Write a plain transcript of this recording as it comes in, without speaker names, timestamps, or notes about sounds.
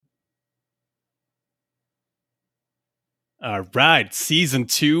All right, season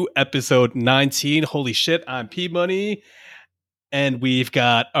 2, episode 19. Holy shit, I'm P Money, and we've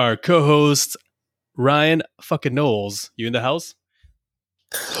got our co-host Ryan fucking Knowles. You in the house?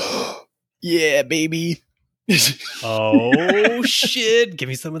 Yeah, baby. Oh shit! Give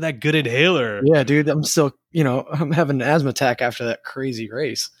me some of that good inhaler. Yeah, dude. I'm still, I'm having an asthma attack after that crazy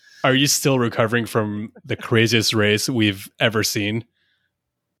race. Are you still recovering from the craziest race we've ever seen?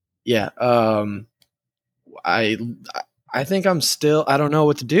 Yeah. I think I'm still. I don't know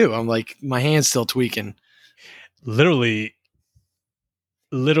what to do. I'm like, my hand's still tweaking. Literally,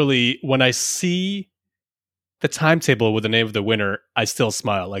 when I see the timetable with the name of the winner, I still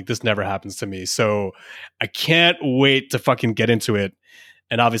smile. Like, this never happens to me. So I can't wait to fucking get into it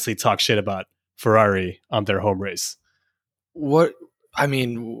and obviously talk shit about Ferrari on their home race. What? I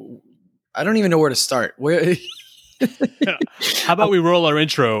mean, I don't even know where to start. Where? How about we roll our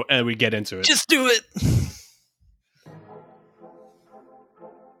intro and we get into it? Just do it.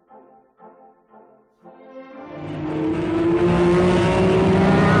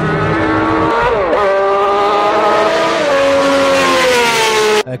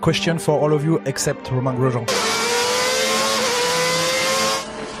 A question for all of you except Romain Grosjean.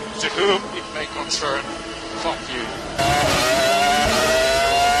 To whom it may concern, fuck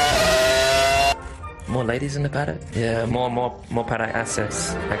you. More ladies in the paddock? Yeah, more paddock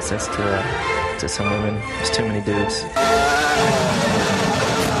access to some women. There's too many dudes.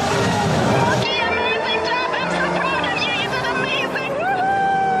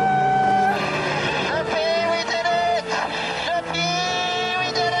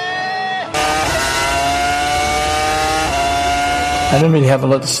 I don't really have a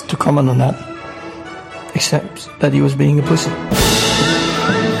lot to comment on that, except that he was being a pussy.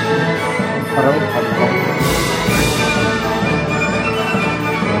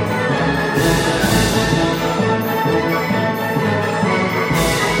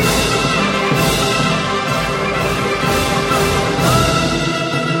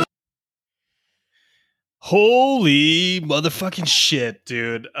 Holy motherfucking shit,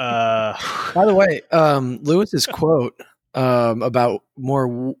 dude. By the way, Lewis's quote about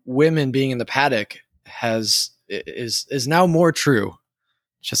more women being in the paddock is now more true.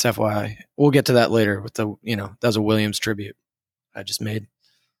 Just FYI, we'll get to that later with the that was a Williams tribute I just made.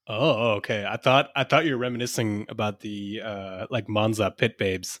 Oh, okay. I thought you were reminiscing about the like Monza pit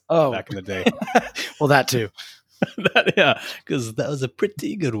babes back in the day. Well, that too. Yeah, because that was a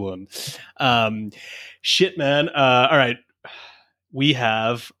pretty good one. Shit, man. All right, we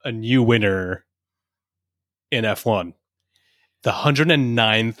have a new winner in F1. The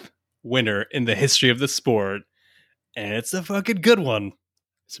 109th winner in the history of the sport, and it's a fucking good one.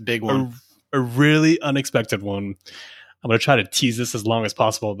 It's a big one. A really unexpected one. I'm going to try to tease this as long as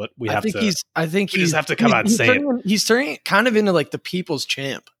possible, but we just have to come out and say it. He's turning it kind of into like the people's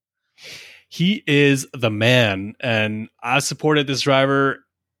champ. He is the man, and I've supported this driver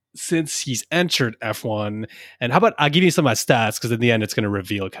since he's entered F1. And how about I give you some of my stats, because in the end it's going to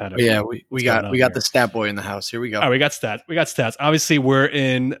reveal kind of. Yeah, we got the stat boy in the house. Here we go. All right, we got stats. Obviously, we're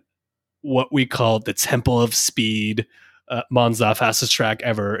in what we call the Temple of Speed, Monza, fastest track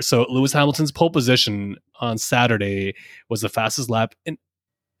ever. So Lewis Hamilton's pole position on Saturday was the fastest lap in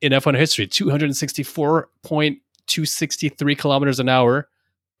F1 history, 264.263 kilometers an hour.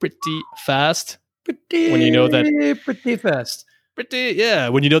 Pretty fast. When you know that, pretty fast. Yeah,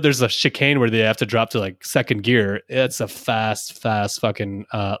 when you know there's a chicane where they have to drop to like second gear, it's a fast fucking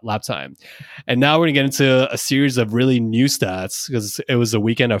lap time. And now we're gonna get into a series of really new stats because it was a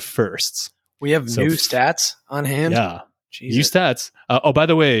weekend of firsts. We have new stats on hand. Yeah, Jesus. New stats. Oh, by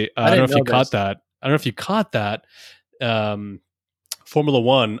the way, I don't know if you caught that. Formula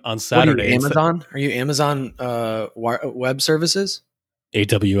One on Saturday. Are you Amazon? Are you Amazon web services?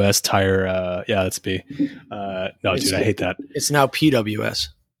 AWS tire, yeah, let's be. No, dude, I hate that. It's now PWS.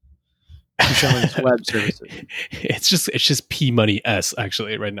 I'm showing web services. It's just P Money S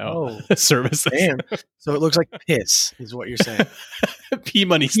actually right now. Oh, services. Damn. So it looks like piss, is what you're saying. P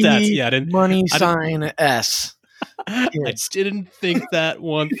Money stats. Yeah, money sign S. I didn't think that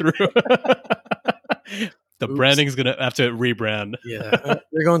one through. The branding's gonna have to rebrand. Yeah,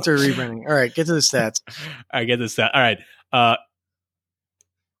 they're going through rebranding. All right, get to the stats. All right.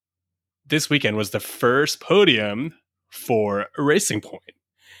 This weekend was the first podium for Racing Point.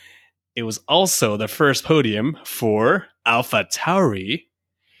 It was also the first podium for AlphaTauri,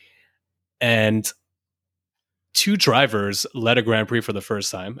 and two drivers led a Grand Prix for the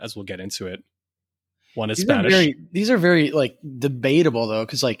first time, as we'll get into it. One is Spanish. These are very like debatable though,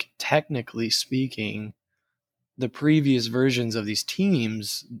 because like technically speaking, the previous versions of these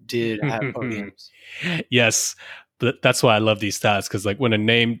teams did have podiums. Yes, that's why I love these stats, because like when a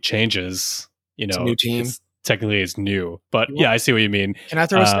name changes, It's a new team. Technically it's new. But yeah, I see what you mean. Can I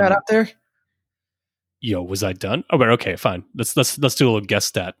throw a stat out there? Yo, was I done? Oh, but okay, fine. Let's do a little guess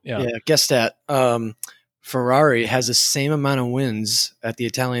stat. Yeah, guess stat. Ferrari has the same amount of wins at the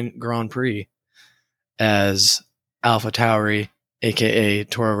Italian Grand Prix as AlphaTauri, aka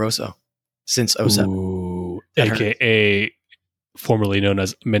Toro Rosso, since 07. Ooh, aka formerly known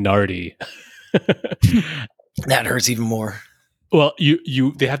as Minardi. That hurts even more. Well,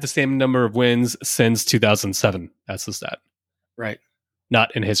 they have the same number of wins since 2007. That's the stat. Right.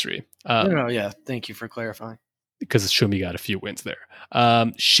 Not in history. No, yeah. Thank you for clarifying. Because Schumi got a few wins there.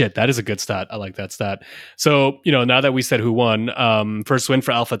 Shit, that is a good stat. I like that stat. So, now that we said who won, first win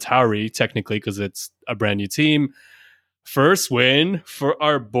for AlphaTauri, technically, because it's a brand new team. First win for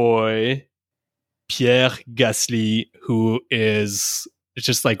our boy, Pierre Gasly, who is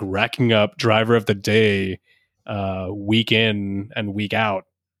just like racking up driver of the day week in and week out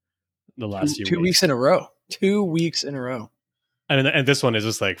the last few 2 weeks in a row. 2 weeks in a row. And this one is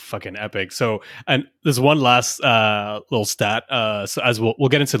just like fucking epic. So, and there's one last little stat. So as we'll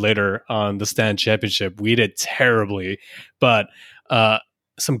get into later on the Stand Championship, we did terribly, but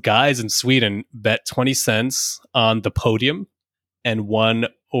some guys in Sweden bet 20 cents on the podium and won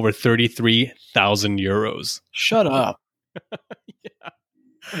over 33,000 euros. Shut up. Yeah.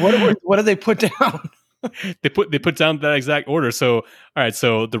 What did they put down? They put down that exact order. So, all right.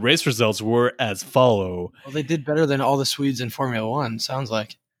 So the race results were as follow. Well, they did better than all the Swedes in Formula One. Sounds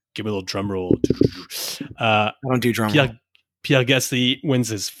like. Give me a little drum roll. I don't do drum roll. Pierre Gasly wins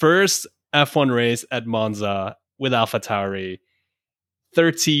his first F1 race at Monza with AlphaTauri.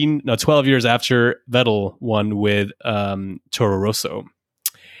 12 years after Vettel won with Toro Rosso.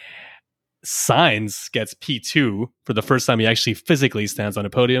 Sainz gets P2 for the first time he actually physically stands on a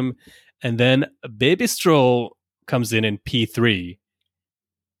podium. And then Baby Stroll comes in P3.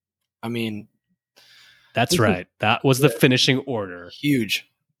 I mean, that's right. That was the finishing order. Huge.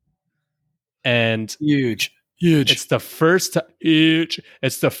 And huge. It's the first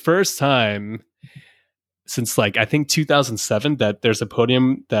time since like I think 2007 that there's a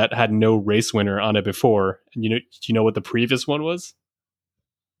podium that had no race winner on it before. And do you know what the previous one was?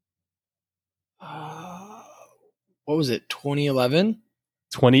 What was it? 2011?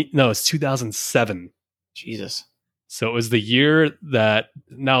 It's 2007. Jesus. So it was the year that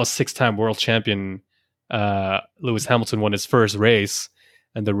now 6-time world champion Lewis Hamilton won his first race,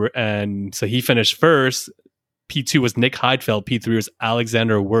 and so he finished first. P2 was Nick Heidfeld. P3 was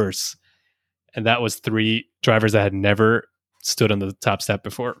Alexander Wurz, and that was 3 drivers that had never stood on the top step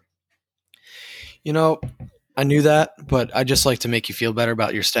before. I knew that, but I just like to make you feel better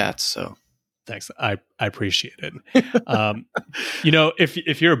about your stats. So. Thanks. I appreciate it.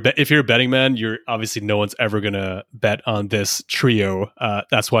 If you're a betting man, you're obviously no one's ever gonna bet on this trio.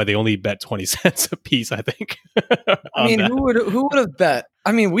 That's why they only bet 20 cents a piece, I think. I mean, who would have bet?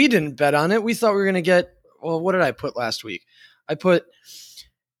 I mean, we didn't bet on it. We thought we were gonna get. Well, what did I put last week? I put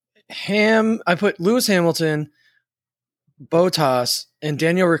Lewis Hamilton, Bottas, and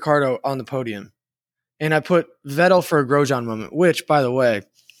Daniel Ricciardo on the podium, and I put Vettel for a Grosjean moment. Which, by the way.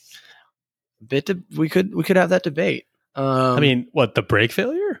 We could have that debate. I mean, what, the brake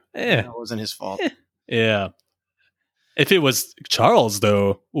failure? That wasn't his fault. Yeah. If it was Charles,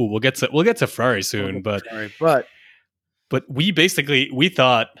 though, we'll get to Ferrari soon. But we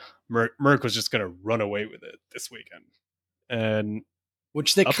thought Merc was just going to run away with it this weekend, and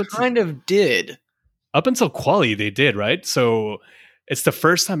which they kind of did. Up until quali, they did, right? So it's the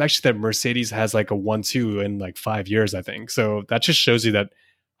first time actually that Mercedes has like a 1-2 in like 5 years, I think. So that just shows you that.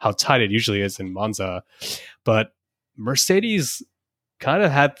 How tight it usually is in Monza, but Mercedes kind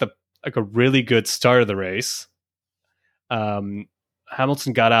of had a really good start of the race.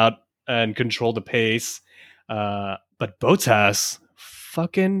 Hamilton got out and controlled the pace, but Bottas,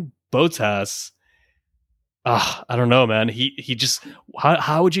 I don't know, man. He just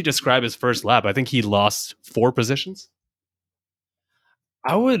how would you describe his first lap? I think he lost 4 positions.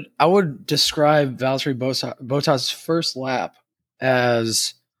 I would describe Valtteri Bottas' first lap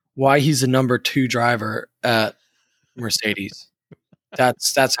as why he's the number 2 driver at Mercedes.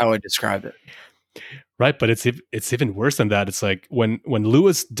 That's how I describe it. Right, but it's even worse than that. It's like when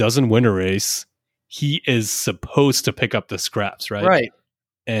Lewis doesn't win a race, he is supposed to pick up the scraps, right? Right.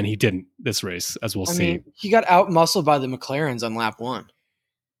 And he didn't this race, as we'll see. Mean, he got out-muscled by the McLarens on lap 1.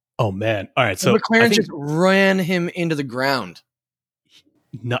 Oh, man. All right, so the McLaren just ran him into the ground.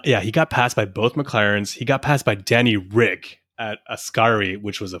 He got passed by both McLarens. He got passed by Danny Rick at Ascari,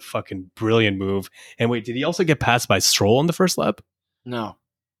 which was a fucking brilliant move. And wait, did he also get passed by Stroll on the first lap? No.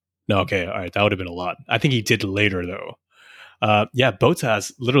 No, okay, all right, that would have been a lot. I think he did later though.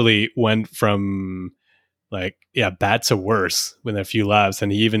 Bottas literally went from bad to worse within a few laps,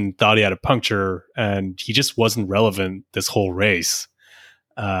 and he even thought he had a puncture, and he just wasn't relevant this whole race.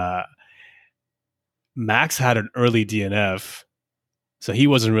 Max had an early DNF, so he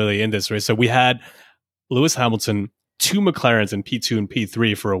wasn't really in this race. So we had Lewis Hamilton, 2 McLarens in P2 and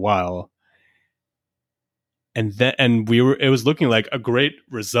P3 for a while. And it was looking like a great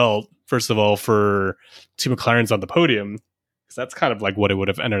result, first of all, for 2 McLarens on the podium, because that's kind of like what it would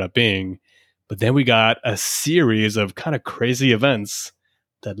have ended up being. But then we got a series of kind of crazy events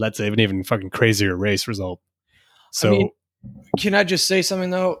that led to an even fucking crazier race result. So, can I just say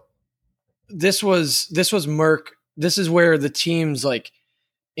something though? This was Merck. This is where the teams like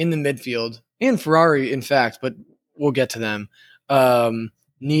in the midfield and Ferrari, in fact, but we'll get to them,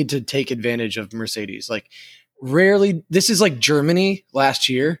 need to take advantage of Mercedes. Like rarely, this is like Germany last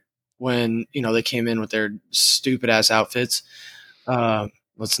year when, they came in with their stupid ass outfits.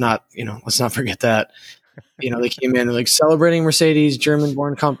 Let's not forget that. They came in like celebrating Mercedes,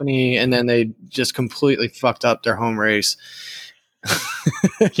 German-born company, and then they just completely fucked up their home race.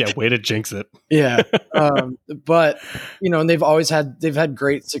 Yeah, way to jinx it. Yeah, but and they've had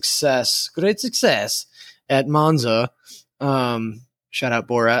great success at Monza. Shout out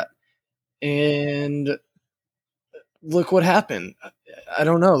Borat, and look what happened. I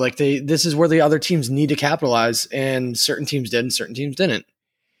don't know. Like this is where the other teams need to capitalize, and certain teams did, and certain teams didn't.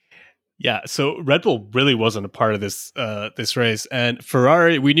 Yeah, so Red Bull really wasn't a part of this race, and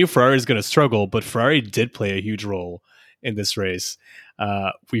Ferrari. We knew Ferrari was going to struggle, but Ferrari did play a huge role in this race.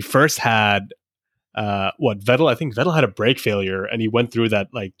 We first had Vettel. I think Vettel had a brake failure, and he went through that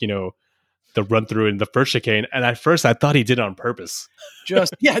the run through in the first chicane. And at first, I thought he did it on purpose. I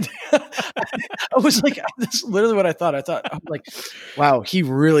was like, that's literally what I thought. I'm like, wow, he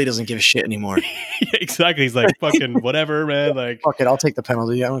really doesn't give a shit anymore. Yeah, exactly. He's like, fucking whatever, man. Like, fuck it, I'll take the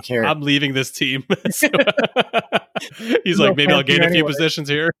penalty. I don't care. I'm leaving this team. He's like, maybe I'll gain a few positions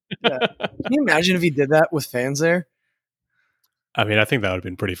here. Yeah. Can you imagine if he did that with fans there? I mean, I think that would have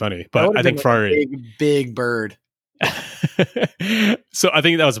been pretty funny. But I think Ferrari, big bird. So I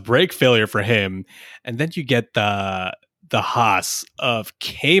think that was a brake failure for him, and then you get the Haas of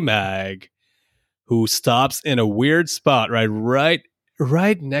K-Mag, who stops in a weird spot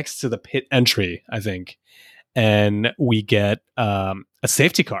right next to the pit entry, I think, and we get a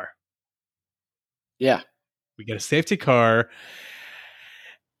safety car. Yeah, we get a safety car.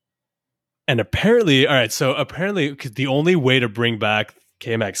 And apparently, because the only way to bring back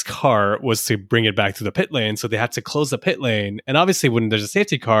K-Mag's car was to bring it back to the pit lane, so they had to close the pit lane. And obviously, when there's a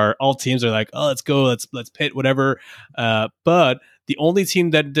safety car, all teams are like, "Oh, let's go, let's pit, whatever." But the only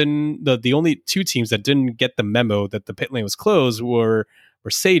team that didn't, the only 2 teams that didn't get the memo that the pit lane was closed were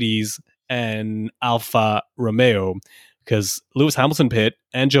Mercedes and Alfa Romeo, because Lewis Hamilton pit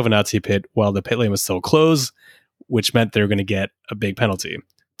and Giovinazzi pit while the pit lane was still closed, which meant they were going to get a big penalty,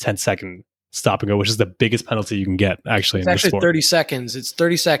 10-second stop and go, which is the biggest penalty you can get actually. It's in actually sport. 30 seconds. It's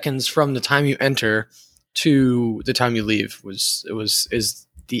 30 seconds from the time you enter to the time you leave is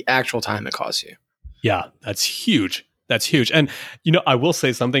the actual time it costs you. Yeah, that's huge. That's huge. And I will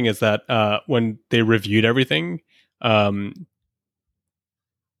say something is that when they reviewed everything, I've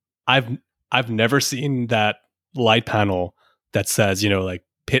never seen that light panel that says like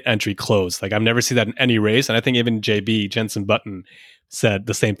pit entry closed. Like I've never seen that in any race, and I think even Jenson Button said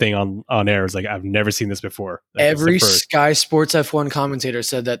the same thing on air. It's like, I've never seen this before. Like, every Sky Sports F1 commentator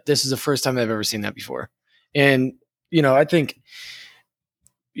said that this is the first time I've ever seen that before. And, I think,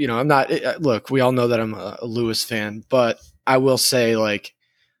 I'm not, look, we all know that I'm a Lewis fan, but I will say like,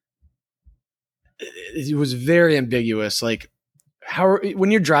 it was very ambiguous. Like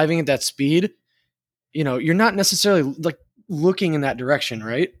when you're driving at that speed, you're not necessarily like looking in that direction,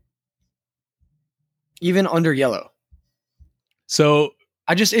 right? Even under yellow. So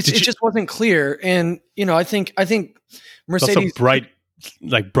it just wasn't clear. And, I think Mercedes bright,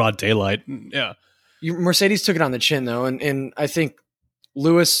 like broad daylight. Yeah. Mercedes took it on the chin though. And I think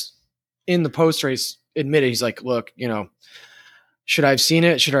Lewis in the post race admitted, he's like, look, should I have seen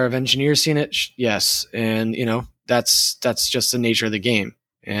it? Should our engineers seen it? Yes. And, that's just the nature of the game.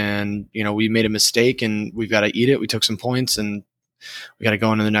 And, we made a mistake and we've got to eat it. We took some points and we got to go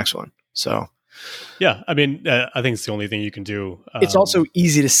on to the next one. So, yeah, I mean, I think it's the only thing you can do. It's also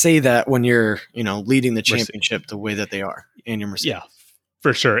easy to say that when you're, leading the championship the way that they are, and you're Mercedes. Yeah,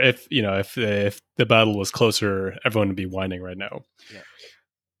 for sure. If the battle was closer, everyone would be whining right now. Yeah.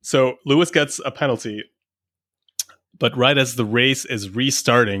 So Lewis gets a penalty, but right as the race is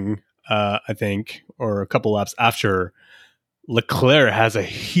restarting, I think, or a couple laps after, Leclerc has a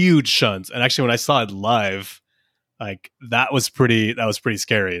huge shunt, and actually, when I saw it live, like that was pretty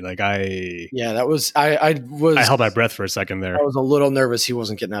scary. Like I was I held my breath for a second there. I was a little nervous he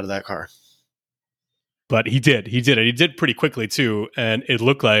wasn't getting out of that car. But he did it. He did pretty quickly too, and it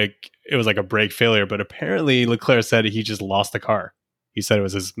looked like it was like a brake failure. But apparently, Leclerc said he just lost the car. He said it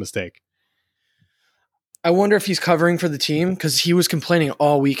was his mistake. I wonder if he's covering for the team because he was complaining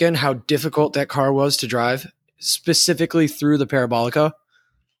all weekend how difficult that car was to drive, specifically through the Parabolica.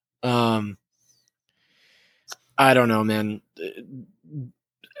 I don't know, man.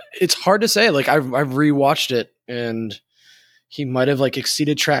 It's hard to say. Like I've rewatched it, and he might have like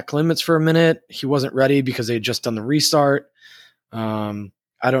exceeded track limits for a minute. He wasn't ready because they had just done the restart. I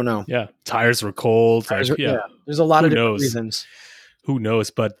don't know. Yeah, tires were cold. There's a lot of different reasons. Who knows?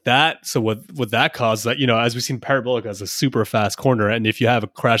 But what that caused, that, you know, as we've seen, Parabolica as a super fast corner, and if you have a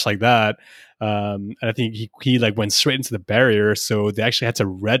crash like that, and I think he like went straight into the barrier, so they actually had to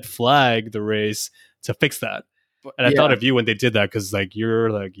red flag the race to fix that. And I thought of you when they did that, because like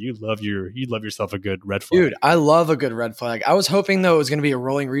you love yourself a good red flag. Dude, I love a good red flag. I was hoping though it was going to be a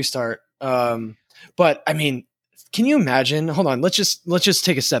rolling restart. But I mean, can you imagine? Hold on, let's just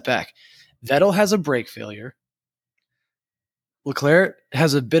take a step back. Vettel has a brake failure. Leclerc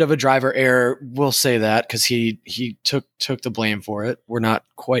has a bit of a driver error. We'll say that because he took the blame for it. We're not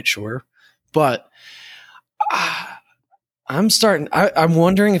quite sure, but I'm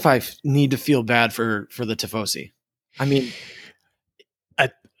wondering if I need to feel bad for the Tifosi. I mean,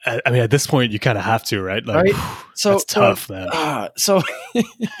 at this point, you kind of have to, right? Like, right? So that's tough, man. So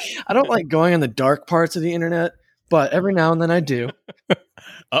I don't like going on the dark parts of the internet, but every now and then I do.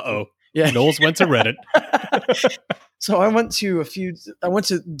 Yeah, Knowles went to Reddit. So I went to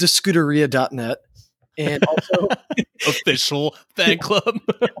thescuderia.net and also official fan club.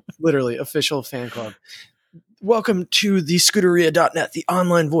 Literally official fan club. Welcome to the Scuderia.net, the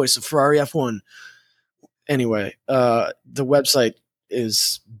online voice of Ferrari F1. Anyway, the website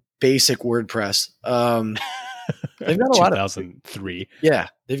is basic WordPress. They've got a lot of 2003. Yeah,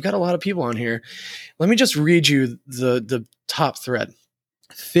 they've got a lot of people on here. Let me just read you the top thread.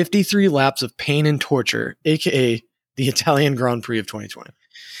 53 laps of pain and torture, aka the Italian Grand Prix of 2020.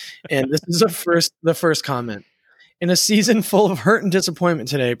 And this is the first comment. In a season full of hurt and disappointment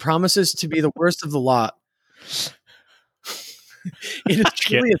today, promises to be the worst of the lot. It is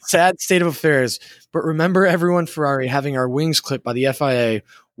truly a sad state of affairs, but remember everyone, Ferrari, having our wings clipped by the FIA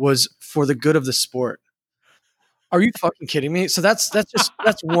was for the good of the sport. Are you fucking kidding me? So that's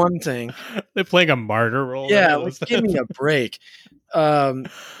one thing. They're playing a martyr role. Yeah, like, give me a break. Now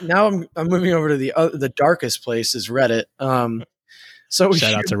I'm moving over to the darkest place is Reddit. So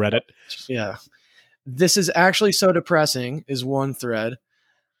shout out to Reddit. Yeah. This is actually so depressing is one thread.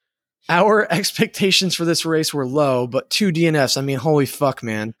 Our expectations for this race were low, but 2 DNFs. I mean, holy fuck,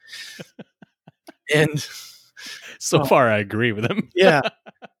 man. And so far, I agree with him. Yeah.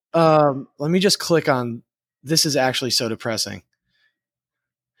 Let me just click on this is actually so depressing.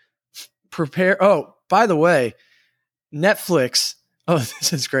 Oh, by the way, Netflix. Oh,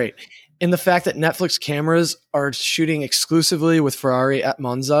 this is great. In the fact that Netflix cameras are shooting exclusively with Ferrari at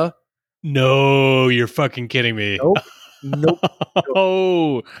Monza. No, you're fucking kidding me. Nope.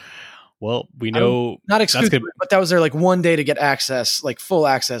 Oh. Well, we know not exclusively, but that was their like one day to get access, like full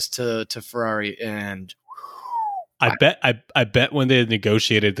access to Ferrari. And I bet when they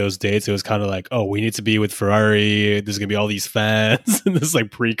negotiated those dates, it was kind of like, oh, we need to be with Ferrari. There's gonna be all these fans, and this is like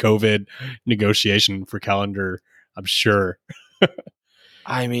pre-COVID negotiation for calendar. I'm sure.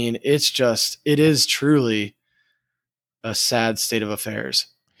 I mean, it is truly a sad state of affairs.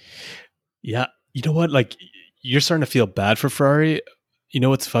 Yeah, you know what? Like, you're starting to feel bad for Ferrari. You know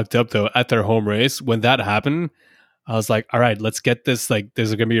what's fucked up though? At their home race, when that happened, I was like, all right, let's get this. Like, there's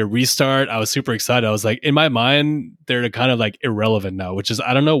going to be a restart. I was super excited. I was like, in my mind, they're kind of like irrelevant now, which is,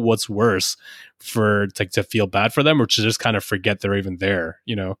 I don't know what's worse for to feel bad for them or to just kind of forget they're even there,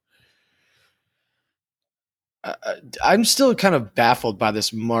 you know? I'm still kind of baffled by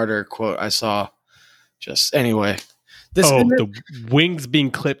this martyr quote I saw. Just anyway. The wings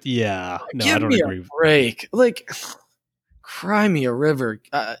being clipped. Yeah. No, I don't agree. Break. Like, cry me a river.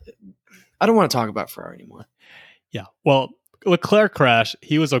 I don't want to talk about Ferrari anymore. Yeah. Well, Leclerc crash,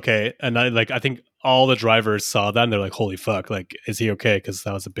 he was okay. And I think all the drivers saw that and they're like, holy fuck, like, is he okay? Because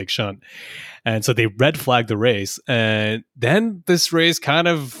that was a big shunt. And so they red flagged the race. And then this race kind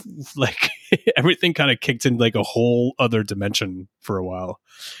of like everything kind of kicked in like a whole other dimension for a while.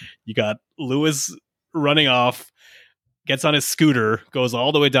 You got Lewis running off, gets on his scooter, goes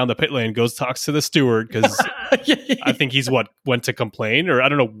all the way down the pit lane, talks to the steward because I think he's went to complain, or I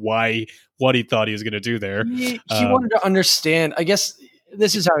don't know what he thought he was going to do there. He wanted to understand. I guess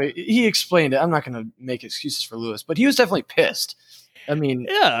this is how he explained it. I'm not going to make excuses for Lewis, but he was definitely pissed. I mean,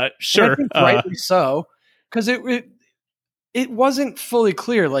 yeah, sure, I think rightly so, because it wasn't fully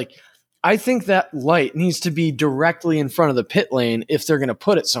clear. Like, I think that light needs to be directly in front of the pit lane if they're going to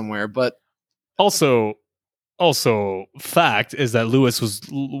put it somewhere. But also, fact is that Lewis was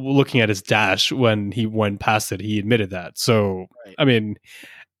looking at his dash when he went past it. He admitted that. So, right. I mean,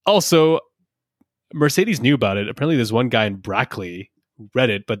 also, Mercedes knew about it. Apparently, there's one guy in Brackley who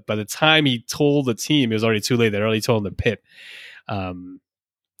read it, but by the time he told the team, it was already too late. They'd already told him to pit.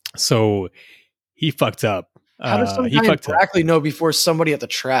 So he fucked up. How does somebody in Brackley know before somebody at the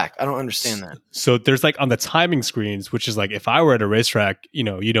track? I don't understand that. So there's like on the timing screens, which is like if I were at a racetrack, you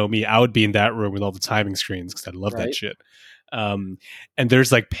know me, I would be in that room with all the timing screens because I love that shit. And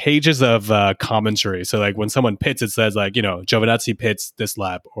there's like pages of commentary. So like when someone pits, it says like, Giovinazzi pits this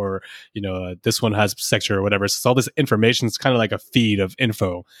lap, or, this one has sector or whatever. So it's all this information. It's kind of like a feed of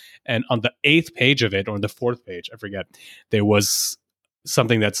info. And on the 8th page of it, or the 4th page, I forget, there was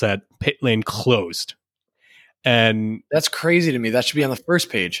something that said pit lane closed. And that's crazy to me. That should be on the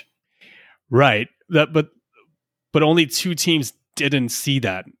first page. Right. But only 2 teams didn't see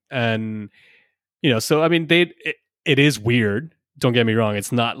that. And, so I mean, it is weird. Don't get me wrong.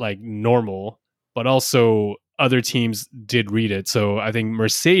 It's not like normal, but also other teams did read it. So I think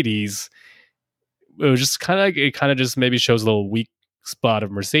Mercedes, it was just it kind of just maybe shows a little weak spot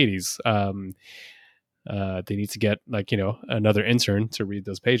of Mercedes. They need to get another intern to read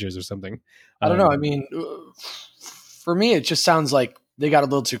those pages or something. I don't know. I mean, for me, it just sounds like they got a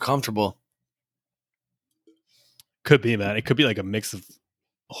little too comfortable. Could be, man. It could be like a mix of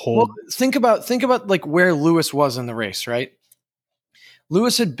whole. Well, think about like where Lewis was in the race, right?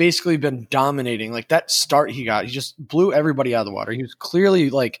 Lewis had basically been dominating. Like that start he got, he just blew everybody out of the water. He was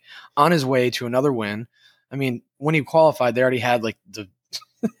clearly like on his way to another win. I mean, when he qualified, they already had like the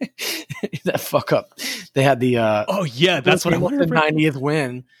that fuck up. They had the that's what I wanted. The 90th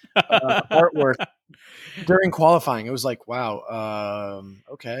win artwork during qualifying. It was like, wow,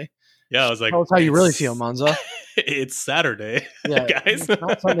 okay. Yeah, I was like, tell us how you really feel, Monza. It's Saturday, yeah, guys. It's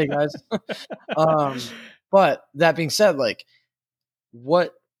not Sunday, guys. But that being said, like,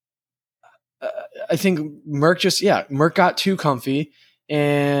 what I think Merc got too comfy,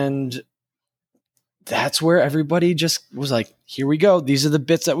 and that's where everybody just was like, here we go. These are the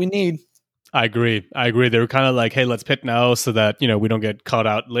bits that we need. I agree. They were kind of like, hey, let's pit now so that, we don't get caught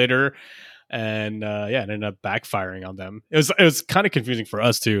out later. And it ended up backfiring on them. It was kind of confusing for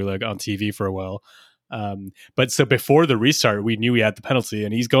us too, like on TV for a while. But so before the restart, we knew we had the penalty,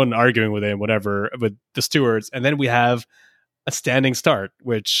 and he's going and arguing with him, whatever, with the stewards. And then we have a standing start,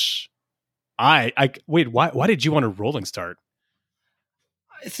 which wait, why did you want a rolling start?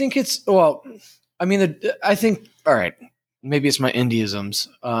 I think it's, I think, all right, maybe it's my Indyisms.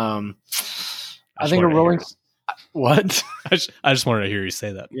 I think a rolling. What? I just wanted to hear you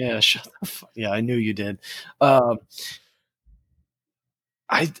say that. Yeah, shut the fuck. Yeah, I knew you did. I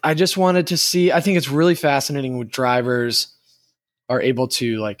just wanted to see. I think it's really fascinating when drivers are able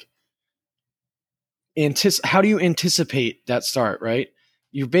to like how do you anticipate that start? Right,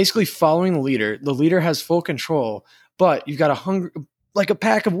 you're basically following the leader. The leader has full control, but you've got a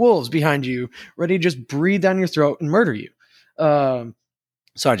pack of wolves behind you, ready to just breathe down your throat and murder you. So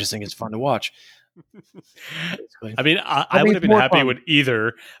I just think it's fun to watch. I mean, I would have been happy with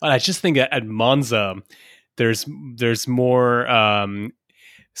either. I just think at Monza, there's more.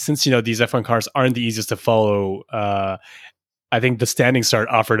 Since these F1 cars aren't the easiest to follow, I think the standing start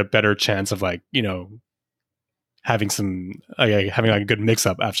offered a better chance of having a good mix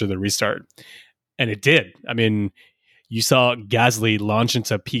up after the restart, and it did. I mean, you saw Gasly launch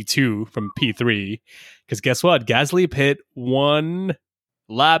into P2 from P3 because guess what? Gasly pit one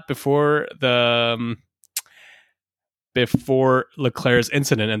lap before Leclerc's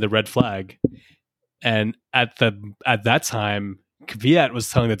incident and the red flag, and at that time, Kvyat was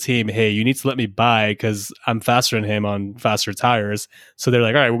telling the team, "Hey, you need to let me by because I'm faster than him on faster tires." So they're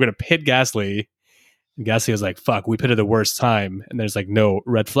like, "All right, we're gonna pit Gasly." And Gasly was like, "Fuck, we pitted the worst time." And there's like, "No,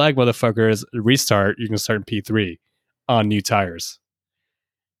 red flag, motherfuckers! Restart. You can start in P3 on new tires."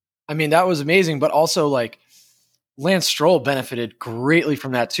 I mean, that was amazing, but also like Lance Stroll benefited greatly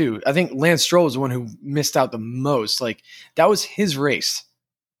from that too. I think Lance Stroll was the one who missed out the most. Like that was his race.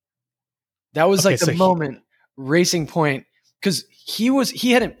 That was the moment, Racing Point, because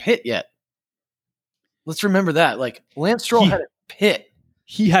he hadn't pit yet. Let's remember that. Like Lance Stroll hadn't pit.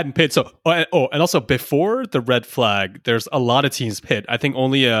 he hadn't pit. So, and also before the red flag, there's a lot of teams pit. I think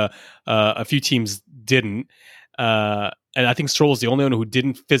only a few teams didn't. And I think Stroll is the only one who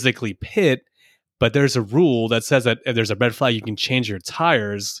didn't physically pit. But there's a rule that says that if there's a red flag, you can change your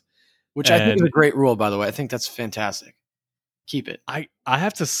tires. Which I think is a great rule, by the way. I think that's fantastic. Keep it. I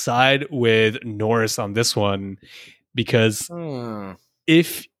have to side with Norris on this one because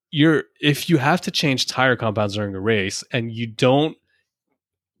if you have to change tire compounds during a race and you don't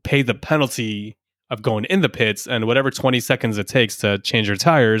pay the penalty of going in the pits and whatever 20 seconds it takes to change your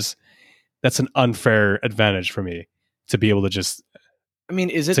tires, that's an unfair advantage for me to be able to just. I mean,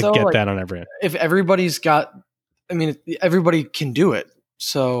 is it to though, get like, that on every? If everybody's got, I mean, everybody can do it.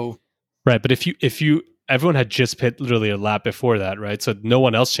 So right, but if you everyone had just pit literally a lap before that, right? So no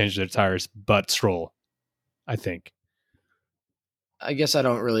one else changed their tires but Stroll, I think. I guess I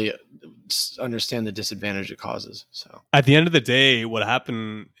don't really understand the disadvantage it causes. So at the end of the day, what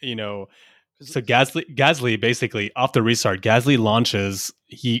happened, so Gasly basically off the restart, Gasly launches,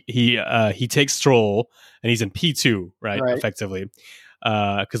 he takes Stroll and he's in P2, right? Effectively.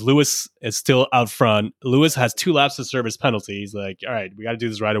 Because Lewis is still out front. Lewis has 2 laps to serve his penalty. He's like, all right, we got to do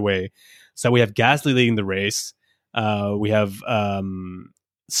this right away. So we have Gasly leading the race. We have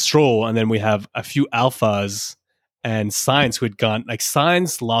Stroll, and then we have a few Alphas and Sainz who had gone. Like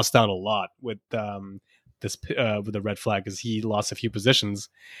Sainz lost out a lot with with the red flag because he lost a few positions,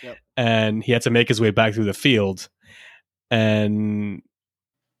 and he had to make his way back through the field. And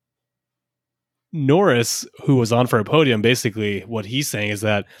Norris, who was on for a podium, basically what he's saying is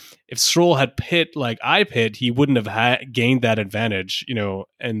that if Stroll had pit like I pit, he wouldn't have gained that advantage,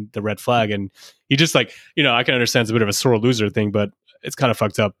 and the red flag. And he just I can understand it's a bit of a sore loser thing, but it's kind of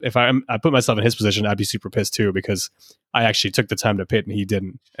fucked up. If I put myself in his position, I'd be super pissed too because I actually took the time to pit and he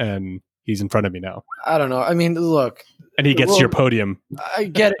didn't, and he's in front of me now. I don't know. I mean, look, and he gets your podium. I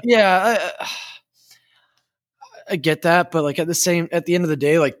get it. Yeah. I get that, but at the end of the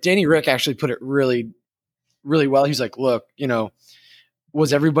day, Danny Rick actually put it really, really well. He's like, look,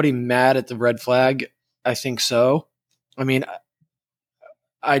 was everybody mad at the red flag? I think so. I mean,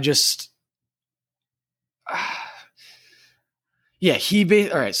 I just, yeah,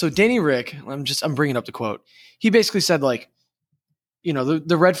 all right. So Danny Rick, I'm bringing up the quote. He basically said the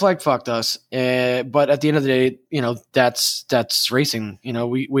red flag fucked us. But at the end of the day, that's racing.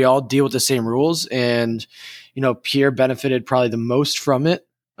 We all deal with the same rules, and Pierre benefited probably the most from it.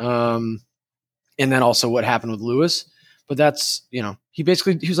 And then also what happened with Lewis. But that's, he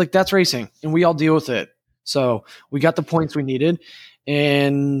was like, that's racing and we all deal with it. So we got the points we needed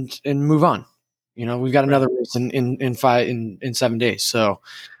and move on. We've got another race in 7 days. So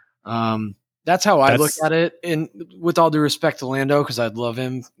that's how I look at it. And with all due respect to Lando, because I'd love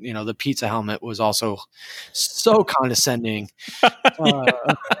him, the pizza helmet was also so condescending.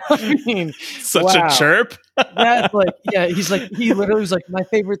 I mean, such a chirp. That's he literally was like, my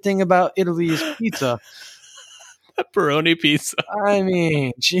favorite thing about Italy is pizza. Pepperoni pizza. I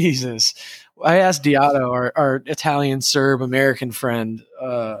mean, Jesus. I asked Diato, our Italian Serb American friend,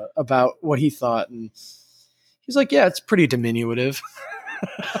 about what he thought, and he's like, yeah, it's pretty diminutive.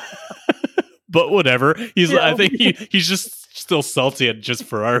 But whatever. I think he's just still salty at just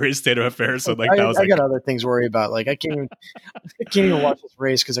Ferrari's state of affairs. So I got other things to worry about. I can't even watch this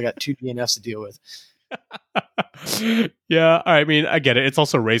race because I got 2 DNFs to deal with. Yeah, I mean, I get it. It's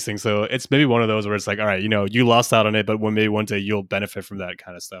also racing, so it's maybe one of those where it's like, all right, you lost out on it, but maybe one day you'll benefit from that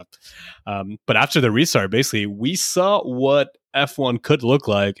kind of stuff. But after the restart, basically, we saw what F1 could look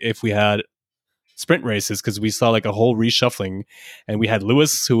like if we had sprint races, because we saw a whole reshuffling, and we had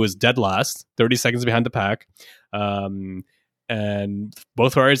Lewis, who was dead last, 30 seconds behind the pack, and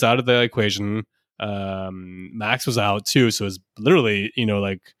both Ferraris out of the equation. Max was out too, so it was literally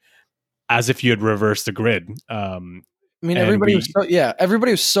as if you had reversed the grid. I mean, everybody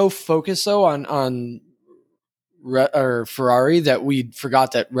was so focused though on Ferrari that we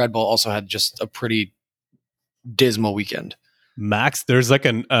forgot that Red Bull also had just a pretty dismal weekend. Max, there's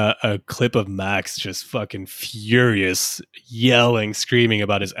a clip of Max just fucking furious, yelling, screaming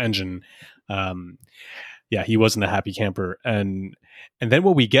about his engine. Yeah, he wasn't a happy camper. And then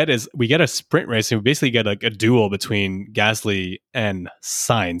what we get is we get a sprint race, and we basically get a duel between Gasly and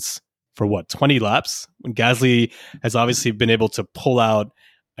Sainz for 20 laps, when Gasly has obviously been able to pull out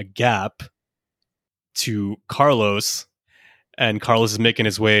a gap to Carlos, and Carlos is making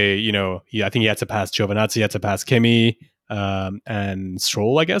his way, I think he had to pass Giovinazzi, he had to pass Kimi, and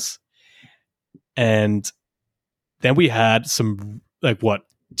Stroll, I guess. And then we had some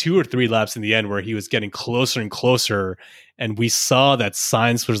 2 or 3 laps in the end where he was getting closer and closer, and we saw that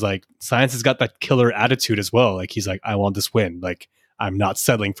Sainz has got that killer attitude as well. He's like, I want this win. I'm not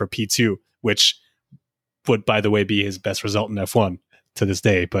settling for P2, which would, by the way, be his best result in F1 to this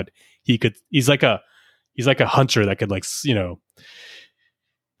day. But he's like a hunter that could that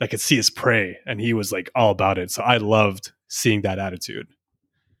could see his prey, and he was like all about it. So I loved seeing that attitude.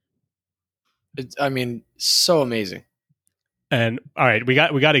 So amazing. And all right, we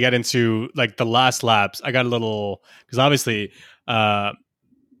got to get into like the last laps. I got a little, because obviously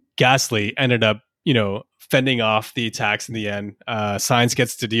Gasly ended up, fending off the attacks in the end. Sainz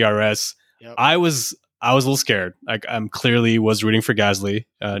gets to DRS. Yep. I was a little scared. Like, I'm clearly was rooting for Gasly.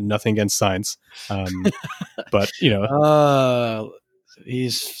 Nothing against Sainz, but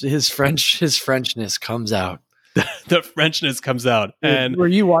his Frenchness comes out. The Frenchness comes out. And were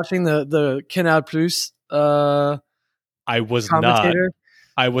you watching the Canal Plus? I was commentator?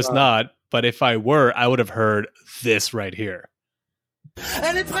 Not. But if I were, I would have heard this right here.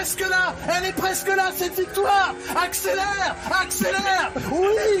 Elle est presque là, cette victoire. Accélère.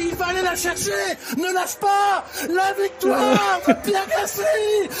 Oui, il va aller la chercher. Ne lâche pas. La victoire de Pierre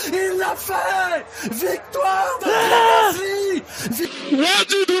Gasly. Il l'a fait. Victoire de Pierre Gasly. What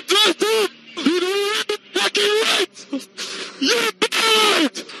did you just do? Did you fucking right? You did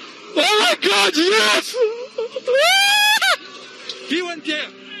it! Oh my God, yes! P1, Pierre.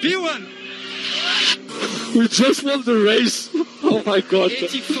 P1. We just won the race. Oh my God.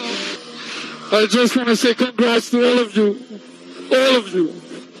 84. I just want to say congrats to all of you. All of you.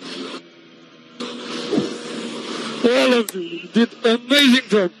 All of you did amazing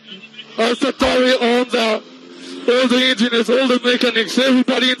job. AlphaTauri, Honda, all the engineers, all the mechanics,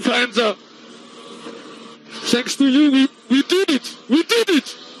 everybody in Monza. Thanks to you, we did it. We did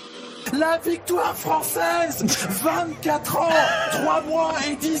it. La victoire française, 24 ans, 3 mois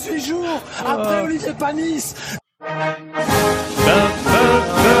et 18 jours après Olivier Panis.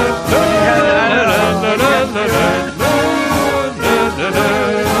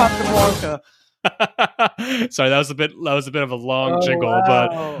 Sorry, that was a bit of a long jingle,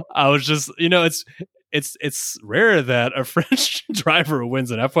 but I was just, it's rare that a French driver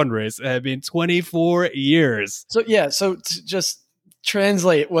wins an F1 race. It had been 24 years. So just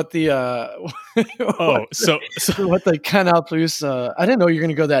translate what the what the Canal Plus. I didn't know you're going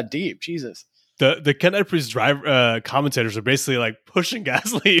to go that deep. Jesus. The Canal Plus driver commentators are basically like pushing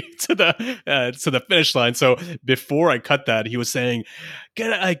Gasly to the finish line. So before I cut that, he was saying,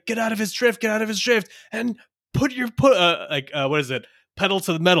 "Get out of his drift, and what is it? Pedal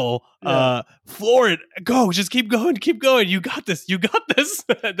to the metal, floor it, go, just keep going, you got this.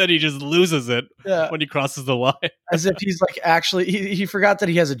 Then he just loses it when he crosses the line. As if he's like, actually, he forgot that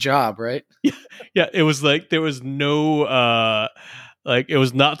he has a job, right? Yeah, it was like there was no it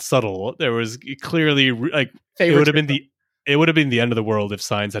was not subtle. There was clearly like it would have been the end of the world if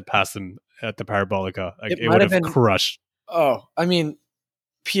Sainz had passed him at the Parabolica. Like, it would have been crushed. Oh, I mean,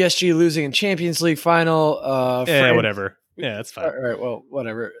 PSG losing in Champions League final. Whatever. Yeah, that's fine. All right, well,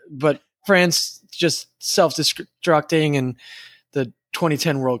 whatever. But France just self-destructing in the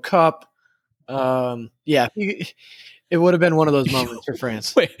 2010 World Cup. It would have been one of those moments for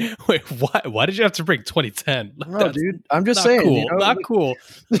France. Wait, why did you have to bring 2010? No, dude, I'm just saying. Cool. Not cool.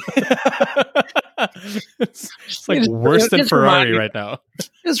 It's like worse than Ferrari right now.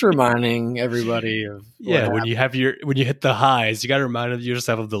 Just reminding everybody of when you hit the highs, you got to remind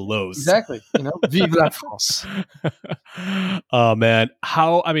yourself of the lows. Exactly. Vive la France. Oh man,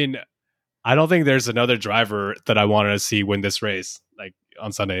 I don't think there's another driver that I wanted to see win this race. Like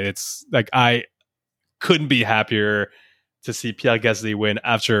on Sunday, it's like I couldn't be happier to see Pierre Gasly win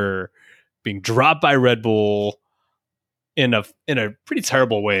after being dropped by Red Bull in a pretty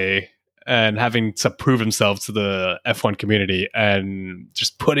terrible way, and having to prove himself to the F1 community and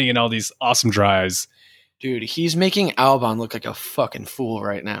just putting in all these awesome drives. Dude, he's making Albon look like a fucking fool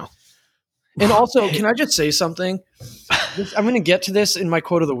right now. And also, can I just say something? I'm going to get to this in my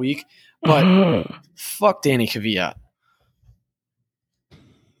quote of the week, but fuck Danny Kvyat.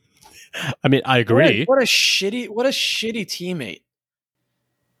 I mean, I agree. What a shitty teammate.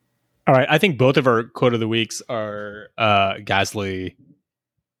 All right, I think both of our quote of the weeks are Gasly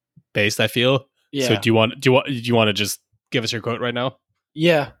based, I feel. Yeah. So do you want to just give us your quote right now?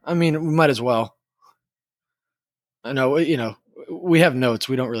 Yeah, I mean, we might as well. I know, we have notes.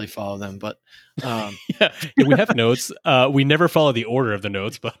 We don't really follow them, but we have notes. We never follow the order of the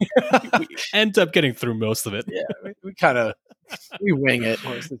notes, but we end up getting through most of it. Yeah, we kind of we wing it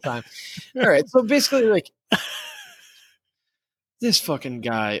most of the time. All right, so basically, like, this fucking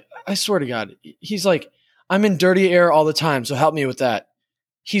guy, I swear to God, he's like, I'm in dirty air all the time, so help me with that.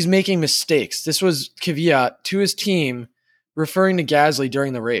 He's making mistakes. This was Kvyat to his team referring to Gasly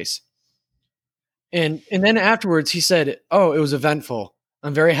during the race. And then afterwards he said, "Oh, it was eventful.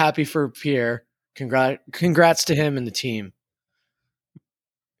 I'm very happy for Pierre. Congrats to him and the team."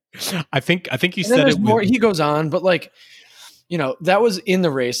 I think he And then said there's it more. with, He goes on, but like, that was in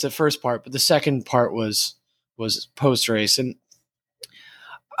the race, the first part, but the second part was post race. And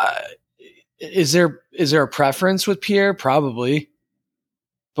is there a preference with Pierre? Probably,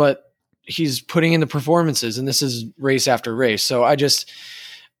 but he's putting in the performances, and this is race after race. So I just.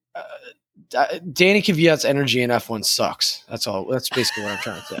 Danny Kvyat's energy in F1 sucks. That's all. That's basically what I'm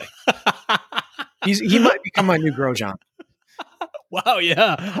trying to say. He might become my new Grosjean. Wow,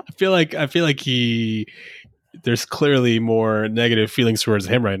 yeah. I feel like there's clearly more negative feelings towards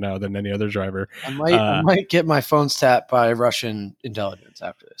him right now than any other driver. I might get my phones tapped by Russian intelligence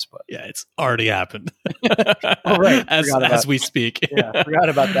after this, but yeah, it's already happened. All right, as we speak. Yeah, forgot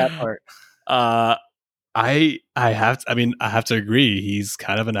about that part. I have to agree. He's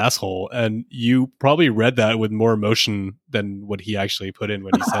kind of an asshole, and you probably read that with more emotion than what he actually put in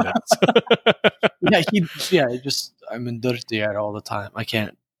when he said it. I'm in dirty all the time. I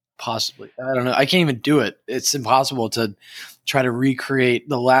can't possibly. I don't know. I can't even do it. It's impossible to try to recreate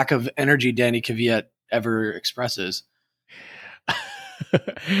the lack of energy Danny Kvyat ever expresses.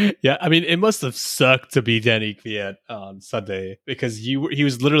 Yeah, I mean, it must have sucked to be Danny Kvyat on Sunday because he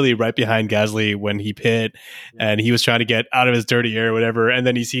was literally right behind Gasly when he pit, and he was trying to get out of his dirty air or whatever, and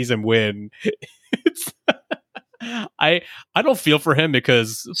then he sees him win. I don't feel for him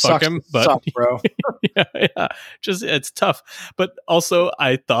because fuck him, but suck, bro. yeah, just it's tough. But also,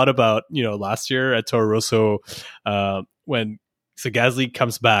 I thought about last year at Toro Rosso when Gasly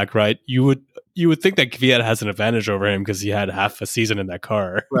comes back, right? You would think that Kvyat has an advantage over him because he had half a season in that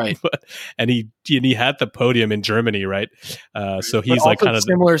car, right? and he had the podium in Germany, right? So he's like kind of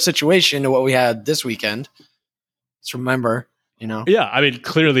similar situation to what we had this weekend. Let's remember, Yeah, I mean,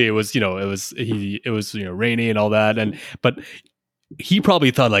 clearly it was rainy and all that, but he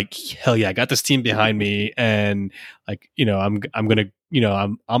probably thought like, hell yeah, I got this team behind me, and like I'm gonna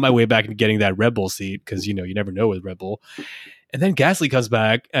I'm on my way back and getting that Red Bull seat because you never know with Red Bull. And then Gasly comes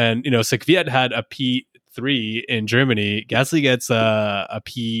back, and so Kvyat had a P3 in Germany. Gasly gets a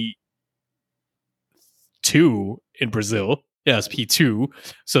P2 in Brazil. Yeah, it's P2,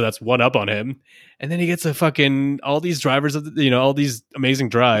 so that's one up on him. And then he gets all these drivers of all these amazing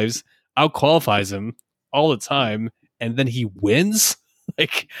drives, out qualifies him all the time, and then he wins.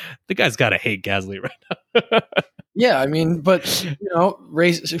 Like the guy's got to hate Gasly right now. Yeah, I mean, but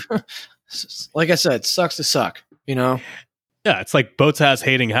race. Like I said, sucks to suck. Yeah, it's like Bottas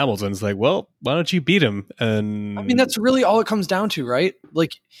hating Hamilton. It's like, well, why don't you beat him? And I mean, that's really all it comes down to, right?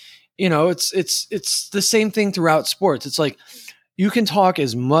 Like, it's the same thing throughout sports. It's like you can talk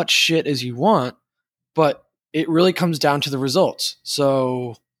as much shit as you want, but it really comes down to the results.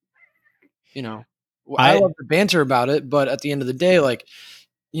 So, I love the banter about it, but at the end of the day, like,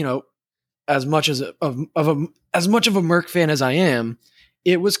 as much of a Merc fan as I am,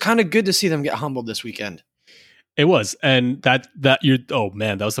 it was kind of good to see them get humbled this weekend. It was, and that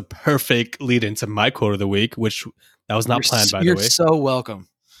was a perfect lead into my quote of the week, which that was not planned, by the way. You're so welcome.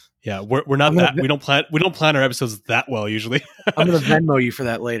 Yeah, we're not that we don't plan our episodes that well usually. I'm gonna Venmo you for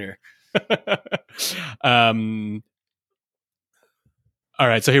that later. All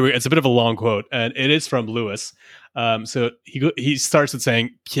right, so here it's a bit of a long quote, and it is from Lewis. So he starts with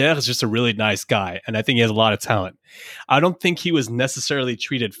saying, Pierre is just a really nice guy, and I think he has a lot of talent. I don't think he was necessarily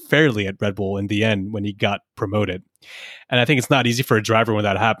treated fairly at Red Bull in the end when he got promoted. And I think it's not easy for a driver when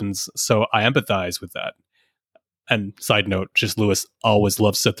that happens, so I empathize with that. And side note, just Lewis always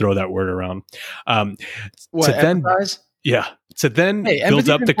loves to throw that word around. Empathize? Yeah. To then build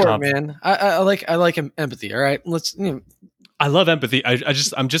up the confidence. Man, I like empathy. All right, let's. I love empathy.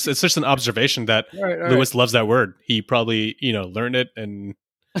 It's just an observation that Lewis loves that word. He probably, learned it and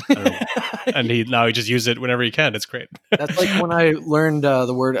and he just uses it whenever he can. It's great. That's like when I learned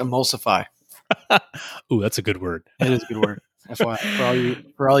the word emulsify. Ooh, that's a good word. It is a good word.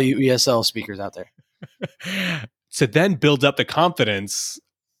 FYI, for all you ESL speakers out there. To then build up the confidence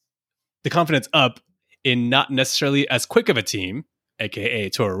up in not necessarily as quick of a team, aka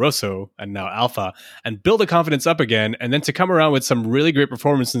Toro Rosso and now Alpha, and build the confidence up again, and then to come around with some really great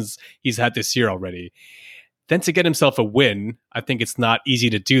performances he's had this year already. Then to get himself a win, I think it's not easy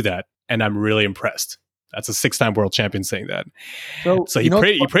to do that, and I'm really impressed. That's a 6-time world champion saying that. So he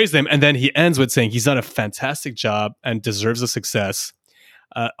praised him, and then he ends with saying he's done a fantastic job and deserves the success.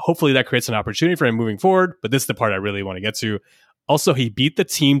 Hopefully that creates an opportunity for him moving forward, but this is the part I really want to get to. Also, he beat the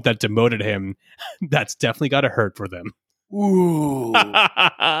team that demoted him. That's definitely got to hurt for them. Ooh.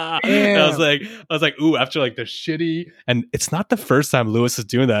 I was like, ooh, after like the shitty, and it's not the first time Lewis is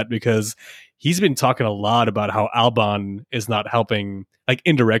doing that because he's been talking a lot about how Albon is not helping, like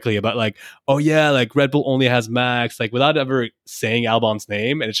indirectly about like, oh yeah, like Red Bull only has Max, like without ever saying Albon's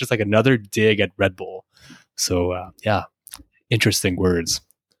name, and it's just like another dig at Red Bull. So yeah, interesting words.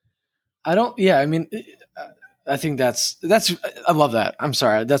 I mean, I think that's I love that. I'm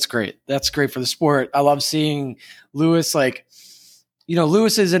sorry. That's great. That's great for the sport. I love seeing Lewis, like,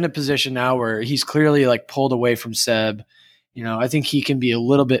 Lewis is in a position now where he's clearly like pulled away from Seb. I think he can be a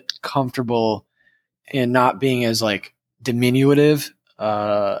little bit comfortable in not being as like diminutive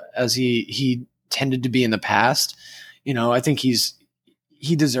as he tended to be in the past. I think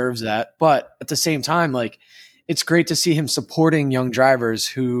he deserves that. But at the same time, like, it's great to see him supporting young drivers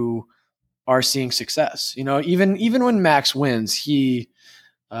who are seeing success. Even when Max wins, he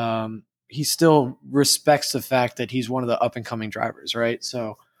still respects the fact that he's one of the up and coming drivers, right?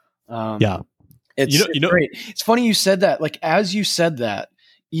 So, it's great. It's funny you said that. Like, as you said that,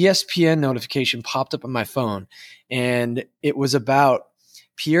 ESPN notification popped up on my phone, and it was about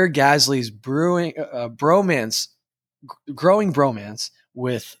Pierre Gasly's growing bromance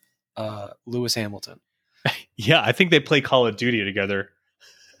with Lewis Hamilton. Yeah, I think they play Call of Duty together.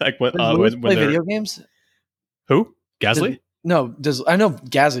 Like when play video games? Who? Gasly? I know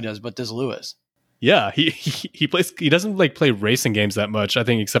Gasly does, but does Lewis? Yeah, he plays. He doesn't like play racing games that much, I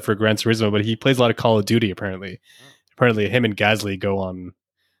think, except for Gran Turismo. But he plays a lot of Call of Duty. Apparently, him and Gasly go on.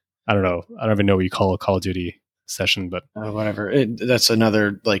 I don't know. I don't even know what you call a Call of Duty session, but whatever. That's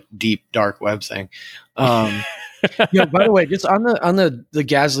another like deep dark web thing. By the way, just on the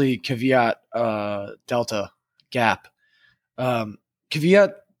Gasly Kvyat Delta gap,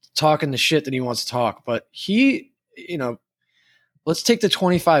 Kvyat talking the shit that he wants to talk, but he, let's take the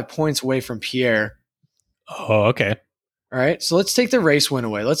 25 points away from Pierre. Oh, okay. All right. So let's take the race win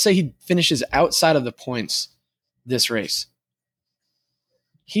away. Let's say he finishes outside of the points this race.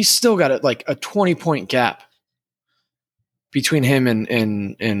 He's still got a 20-point gap between him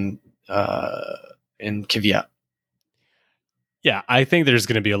and Kvyat. Yeah, I think there's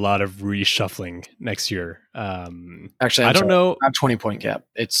going to be a lot of reshuffling next year. Actually, I don't know. Not 20-point gap.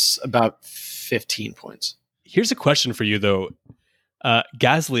 It's about 15 points. Here's a question for you, though.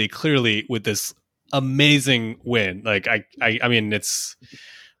 Gasly clearly with this amazing win. Like I mean, it's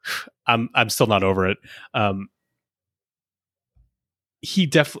I'm still not over it. He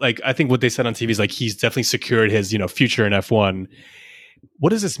definitely, like, I think what they said on TV is like he's definitely secured his future in F1. What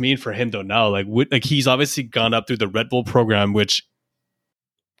does this mean for him though now? Like he's obviously gone up through the Red Bull program, which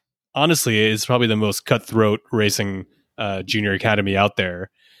honestly is probably the most cutthroat racing junior academy out there.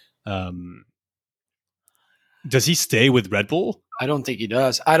 Does he stay with Red Bull? I don't think he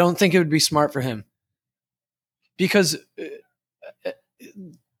does. I don't think it would be smart for him because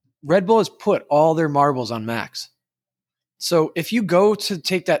Red Bull has put all their marbles on Max. So if you go to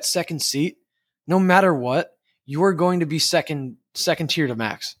take that second seat, no matter what, you are going to be second tier to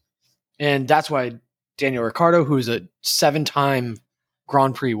Max. And that's why Daniel Ricciardo, who's a 7-time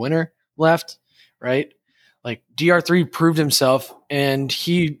Grand Prix winner, left, right? Like DR3 proved himself, and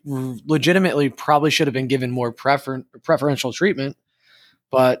he legitimately probably should have been given more preferential treatment.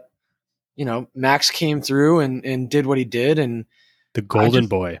 But, Max came through and did what he did. And the golden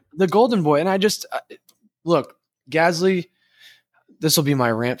boy. And I just, look, Gasly, this will be my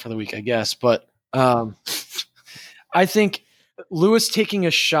rant for the week, I guess. But I think Lewis taking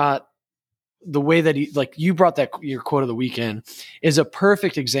a shot the way that he, like you brought that your quote of the weekend, is a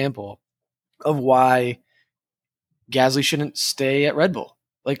perfect example of why Gasly shouldn't stay at Red Bull.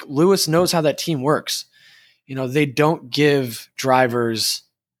 Like Lewis knows how that team works. They don't give drivers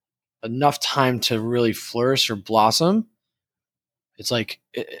enough time to really flourish or blossom. It's like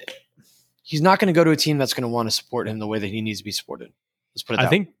he's not going to go to a team that's going to want to support him the way that he needs to be supported. Let's put it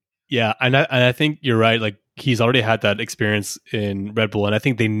that way. Yeah, and I think you're right. Like he's already had that experience in Red Bull, and I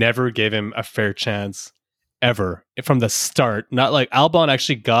think they never gave him a fair chance ever from the start. Not like Albon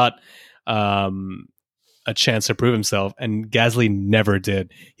actually got a chance to prove himself, and Gasly never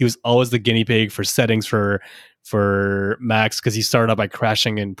did. He was always the guinea pig for settings for Max because he started out by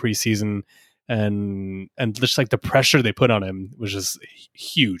crashing in preseason, and just like the pressure they put on him was just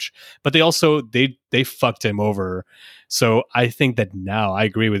huge. But they also they fucked him over. So I think that now I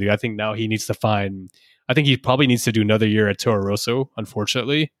agree with you. I think now he needs to find. I think he probably needs to do another year at Toro Rosso,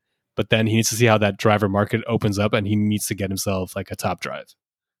 unfortunately. But then he needs to see how that driver market opens up, and he needs to get himself like a top drive.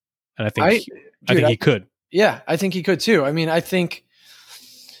 And I think he could. Yeah, I think he could too. I mean, I think,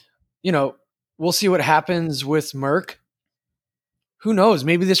 we'll see what happens with Merck. Who knows?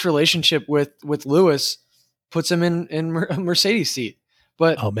 Maybe this relationship with Lewis puts him in a Mercedes seat.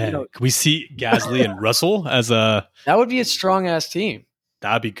 But Oh man, can we see Gasly and Russell as a? That would be a strong ass team.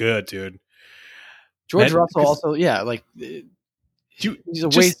 That'd be good, dude. George Russell also, like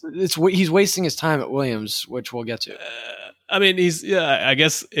he's wasting his time at Williams, which we'll get to. I mean, I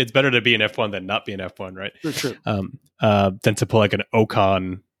guess it's better to be an F1 than not be an F1, right? True. Than to pull like an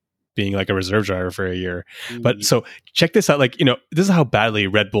Ocon being like a reserve driver for a year. But so check this out. Like, this is how badly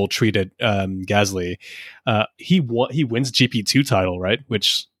Red Bull treated Gasly. He wins GP2 title, right?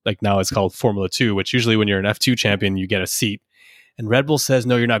 Which like now it's called Formula 2, which usually when you're an F2 champion, you get a seat. And Red Bull says,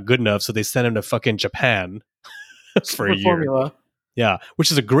 no, you're not good enough. So they send him to fucking Japan for a year. Formula. Yeah, which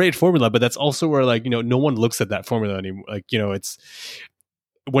is a great formula, but that's also where like, no one looks at that formula anymore. Like, it's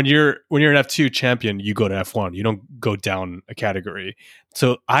when you're an F2 champion, you go to F1. You don't go down a category.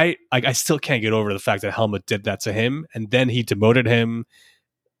 So I still can't get over the fact that Helmut did that to him, and then he demoted him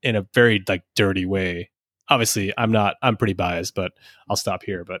in a very like dirty way. Obviously, I'm pretty biased, but I'll stop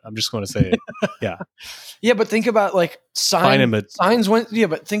here. But I'm just going to say, yeah. Yeah, but think about like Sainz went. Yeah,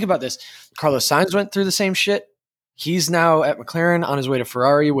 but think about this. Carlos Sainz went through the same shit. He's now at McLaren on his way to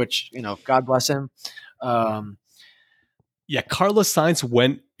Ferrari, which, God bless him. Yeah, Carlos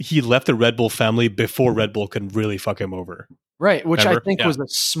Sainz he left the Red Bull family before Red Bull could really fuck him over. Right, which I think was a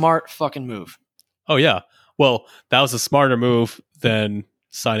smart fucking move. Oh, yeah. Well, that was a smarter move than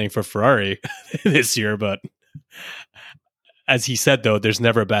signing for Ferrari this year. But as he said, though, there's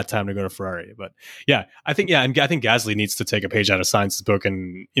never a bad time to go to Ferrari. But yeah, I think Gasly needs to take a page out of Sainz's book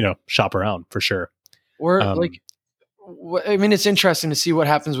and, shop around for sure. Or it's interesting to see what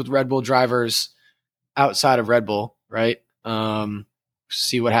happens with Red Bull drivers outside of Red Bull, right?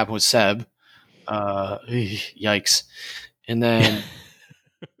 See what happened with Seb. Yikes. And then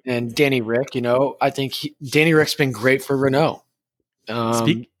and Danny Rick, I think Danny Rick's been great for Renault.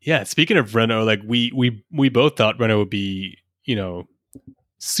 Speaking of Renault, like we both thought Renault would be,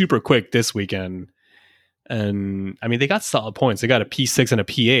 super quick this weekend. And I mean, they got solid points. They got a P6 and a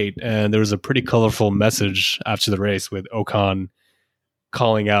P8, and there was a pretty colorful message after the race with Ocon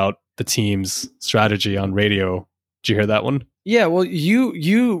calling out the team's strategy on radio. Did you hear that one? Yeah. Well,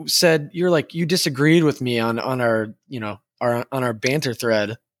 you said you disagreed with me on our on our banter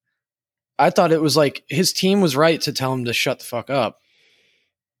thread. I thought it was like his team was right to tell him to shut the fuck up.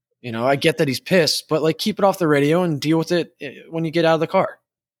 I get that he's pissed, but like keep it off the radio and deal with it when you get out of the car.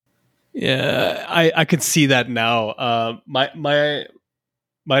 Yeah, I could see that now. My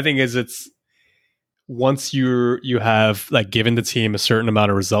thing is, it's once you have like given the team a certain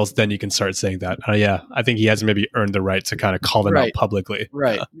amount of results, then you can start saying that. Yeah, I think he hasn't maybe earned the right to kind of call them out publicly.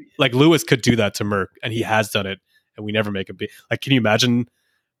 Right. Like Lewis could do that to Merck, and he has done it, and we never make a big like. Can you imagine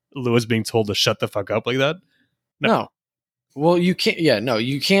Lewis being told to shut the fuck up like that? No. Well, you can't. Yeah, no,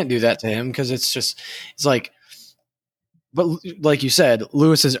 you can't do that to him because it's like. But like you said,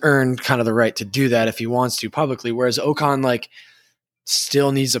 Lewis has earned kind of the right to do that if he wants to publicly, whereas Ocon like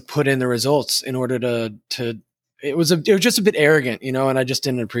still needs to put in the results in order to. It was just a bit arrogant, and I just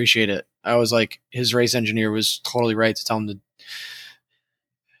didn't appreciate it. I was like, his race engineer was totally right to tell him to.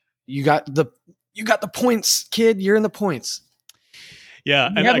 You got the points, kid. You're in the points.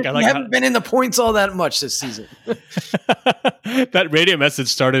 Yeah, you haven't been in the points all that much this season. That radio message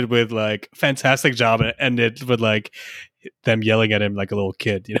started with like "fantastic job" and ended with like them yelling at him like a little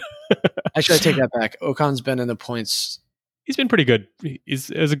kid. Actually, I take that back. Ocon's been in the points. He's been pretty good. He's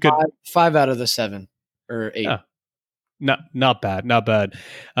a good 5 out of the 7 or 8. Yeah. Not bad.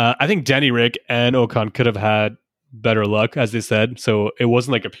 I think Danny Rick and Ocon could have had better luck, as they said. So it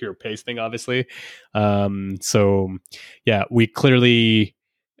wasn't like a pure pace thing, obviously. So yeah, we clearly,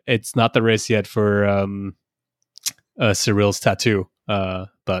 it's not the race yet for Cyril's tattoo.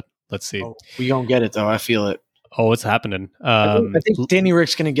 But let's see. Oh, we don't get it though. I feel it. Oh, it's happening. I think Danny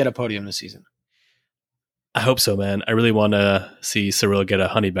Rick's going to get a podium this season. I hope so, man. I really want to see Cyril get a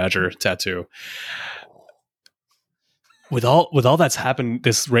honey badger tattoo. With all that's happened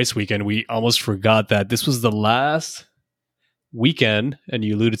this race weekend, we almost forgot that this was the last weekend, and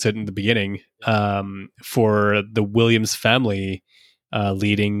you alluded to it in the beginning, for the Williams family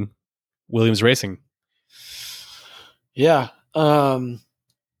leading Williams Racing. Yeah.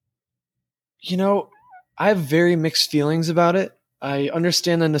 I have very mixed feelings about it. I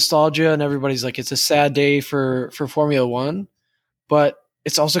understand the nostalgia, and everybody's like, it's a sad day for Formula One, but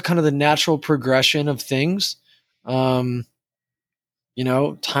it's also kind of the natural progression of things. Time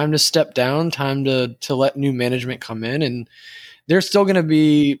to step down, time to let new management come in, and they're still going to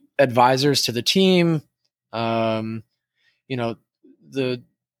be advisors to the team. The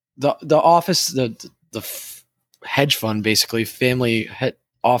office, the hedge fund, basically family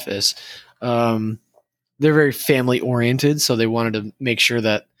office. they're very family oriented, so they wanted to make sure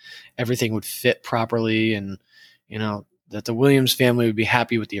that everything would fit properly, and that the Williams family would be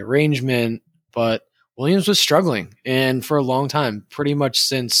happy with the arrangement. But Williams was struggling, and for a long time, pretty much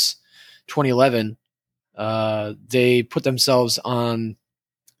since 2011, they put themselves on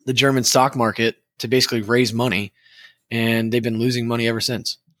the German stock market to basically raise money, and they've been losing money ever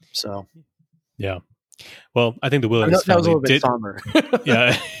since. So, yeah. Well, I think the Williams that was a family little bit somber.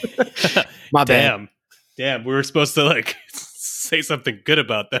 Yeah. My bad. Damn. We were supposed to like say something good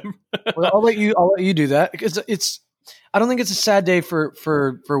about them. Well, I'll let you do that, because I don't think it's a sad day for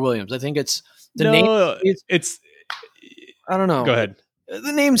Williams. I think it's the name. It's I don't know. Go ahead.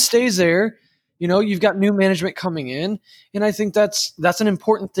 The name stays there. You've got new management coming in, and I think that's an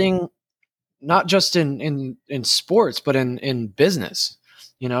important thing, not just in sports, but in business.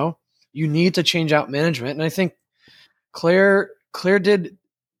 You need to change out management, and I think Claire did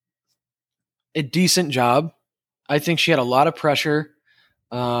a decent job. I think she had a lot of pressure.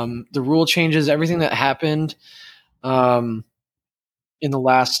 The rule changes, everything that happened in the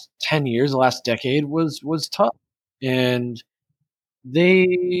last 10 years, the last decade was tough. And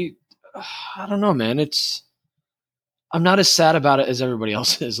I don't know, man. I'm not as sad about it as everybody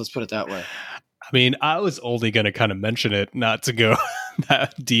else is. Let's put it that way. I mean, I was only going to kind of mention it, not to go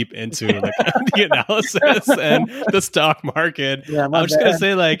that deep into like the analysis and the stock market. Yeah, I'm just going to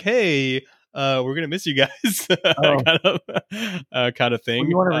say like, hey, we're going to miss you guys kind of thing.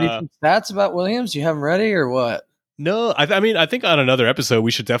 You want to read some stats about Williams? You have them ready or what? No, I mean, I think on another episode,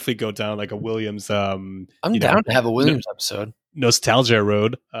 we should definitely go down like a Williams. I'm down to have a Williams episode. Nostalgia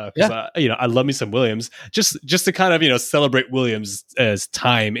road. I love me some Williams. Just to kind of, celebrate Williams as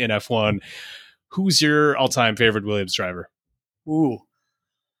time in F1. Who's your all-time favorite Williams driver? Ooh,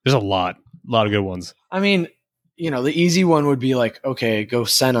 there's a lot of good ones. I mean, the easy one would be like, okay, go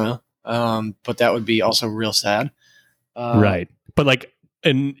Senna. But that would be also real sad. Right. But like,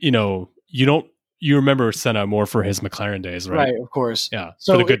 and you remember Senna more for his McLaren days, right? Right, of course. Yeah.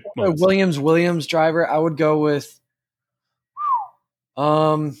 So a good Williams driver, I would go with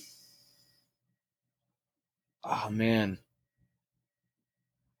oh man.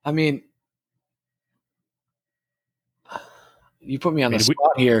 I mean, you put me on the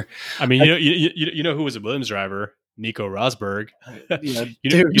spot here. I mean, you know who was a Williams driver? Nico Rosberg.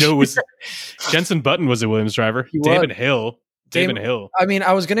 Dude. Who was Jenson Button was a Williams driver. Damon Hill. I mean,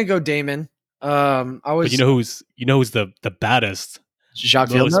 I was gonna go Damon. But you know who's the baddest? Jacques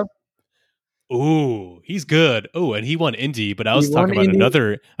Villeneuve. Ooh, he's good. Oh, and he won Indy, but I was talking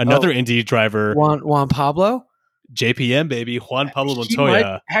about another Indy driver. Juan Pablo? JPM, baby. Juan Pablo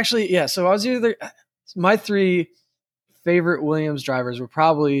Montoya. Actually, yeah. So I was my three favorite Williams drivers were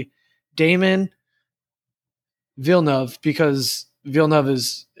probably Damon, Villeneuve, because Villeneuve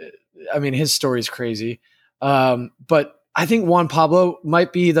is, I mean, his story is crazy. But I think Juan Pablo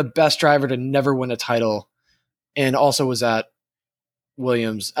might be the best driver to never win a title, and also was at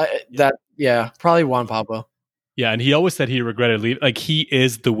Williams. Probably Juan Pablo. Yeah, and he always said he regretted leaving. Like, he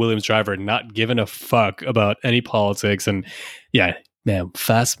is the Williams driver, not giving a fuck about any politics. And yeah, man,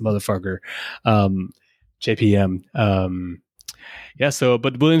 fast motherfucker. JPM.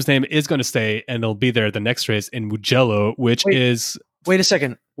 But Williams' name is going to stay, and they'll be there at the next race in Mugello, which is... Wait a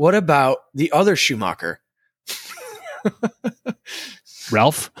second. What about the other Schumacher?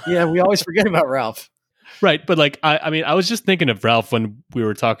 Ralph? Yeah, we always forget about Ralph. Right, but like, I mean, I was just thinking of Ralph when we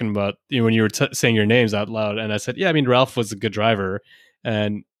were talking about, when you were saying your names out loud, and I said, yeah, I mean, Ralph was a good driver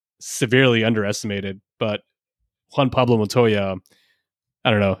and severely underestimated, but Juan Pablo Montoya,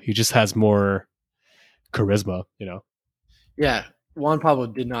 I don't know, he just has more charisma, Yeah, Juan Pablo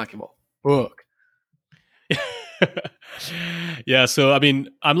did not give a fuck. Yeah, so I mean,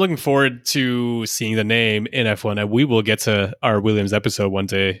 I'm looking forward to seeing the name in F1, and we will get to our Williams episode one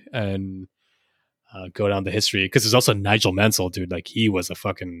day and go down the history, because there's also Nigel Mansell, dude. Like, he was a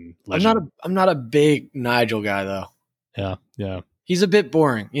fucking legend. I'm not a big Nigel guy though. Yeah. He's a bit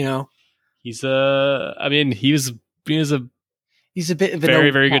boring, He's I mean, he was a he's a bit of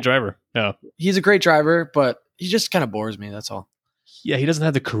very, very good driver. Yeah, he's a great driver, but he just kind of bores me. That's all. Yeah, he doesn't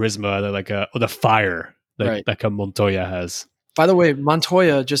have the charisma or the fire like a Montoya has. By the way,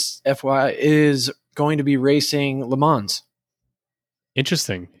 Montoya, just FYI, is going to be racing Le Mans.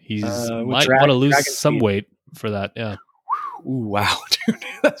 Interesting. He's might want to lose some weight for that. Yeah. Ooh, wow, dude,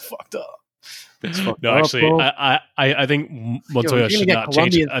 that's fucked up. Actually, I think Montoya should not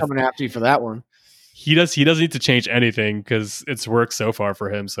change. Coming after you for that one. He doesn't need to change anything, because it's worked so far for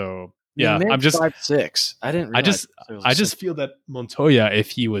him. So yeah, I'm just 5'6". I didn't. I just feel that Montoya, if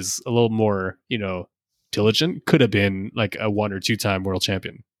he was a little more, diligent, could have been like a 1 or 2 time world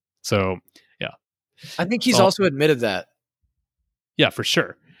champion. So yeah. I think he's Oh. also admitted that. Yeah, for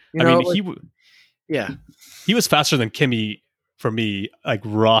sure. You I know, mean, like, yeah. he was faster than Kimmy for me, like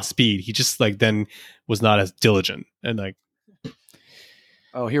raw speed. He just like then was not as diligent and like.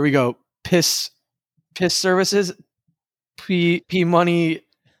 Oh, here we go. Piss services, P money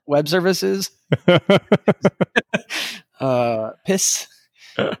web services. Piss.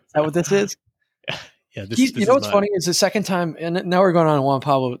 Is that what this is? Yeah, You know what's funny is the second time, and now we're going on a Juan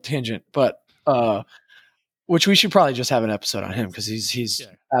Pablo tangent, but which we should probably just have an episode on him because he's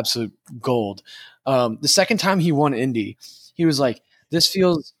absolute gold. The second time he won Indy, he was like, "This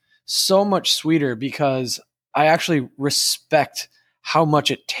feels so much sweeter because I actually respect how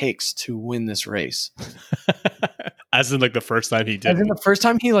much it takes to win this race." As in, like the first time he did. As in the first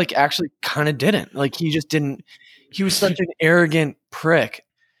time he like actually kind of didn't. Like he just didn't. He was such an arrogant prick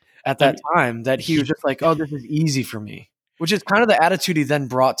at that time that he was just like, "Oh, this is easy for me," which is kind of the attitude he then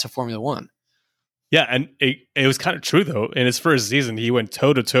brought to Formula One. Yeah, and it was kind of true though. In his first season, he went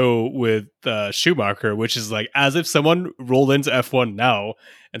toe to toe with Schumacher, which is like as if someone rolled into F1 now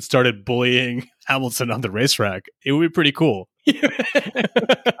and started bullying Hamilton on the racetrack. It would be pretty cool.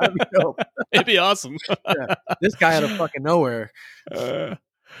 That'd be dope. It'd be awesome. Yeah. This guy out of fucking nowhere.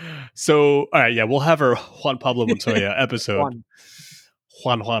 So, all right, yeah, we'll have our Juan Pablo Montoya episode.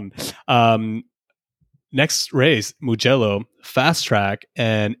 Juan. Next race, Mugello, fast track,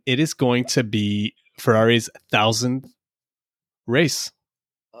 and it is going to be Ferrari's 1,000th race.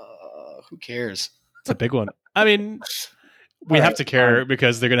 Who cares? It's a big one. I mean, we have to care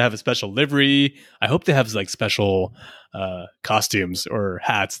because they're going to have a special livery. I hope they have like special costumes or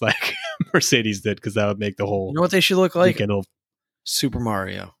hats like Mercedes did because that would make the whole. You know what they should look like? Weekend. Super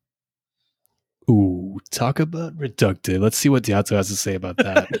Mario. Ooh, talk about reductive. Let's see what Diato has to say about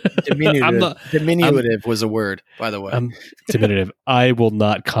that. Diminutive was a word, by the way. Diminutive. I will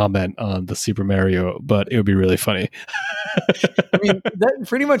not comment on the Super Mario, but it would be really funny. I mean, that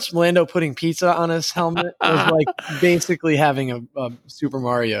pretty much Lando putting pizza on his helmet was like basically having a Super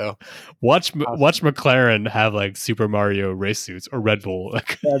Mario. Watch McLaren have like Super Mario race suits or Red Bull.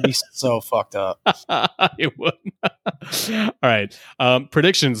 That'd be so fucked up. It would. All right.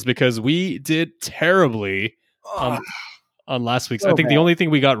 Predictions, because we did terribly on last week's. I think the only thing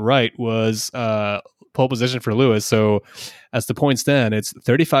we got right was pole position for Lewis. So as the points stand, it's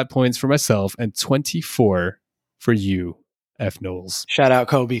 35 points for myself and 24 for you, F. Knowles. Shout out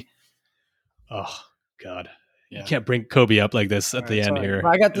Kobe. Oh, God. Yeah. You can't bring Kobe up like this at the end here.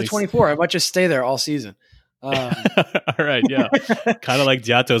 I got the 24. I might just stay there all season. All right, yeah. Kind of like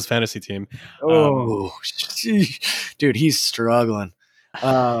Diato's fantasy team. Dude, he's struggling.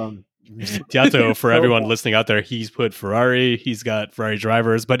 Diato, for everyone listening out there, he's put Ferrari. He's got Ferrari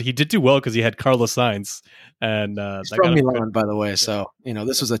drivers, but he did do well because he had Carlos Sainz. And he's from Milan, by the way. So,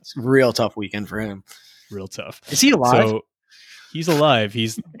 this was a real tough weekend for him. Real tough. Is he alive? So, he's alive.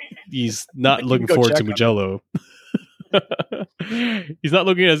 He's not looking forward to Mugello. He's not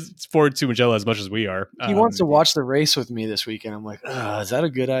looking forward to Mugello as much as we are. He wants to watch the race with me this weekend. I'm like, is that a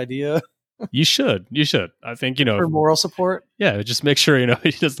good idea? You should. I think, for moral support. Yeah, just make sure,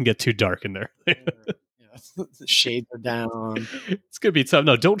 he doesn't get too dark in there. The shades are down. It's going to be tough.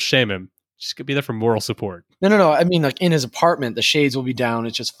 No, don't shame him. Just going to be there for moral support. No. I mean, like in his apartment, the shades will be down.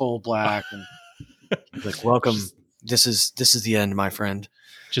 It's just full black. And like, welcome. This is the end, my friend.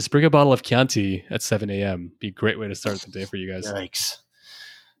 Just bring a bottle of Chianti at 7 a.m. Be a great way to start the day for you guys. Yikes.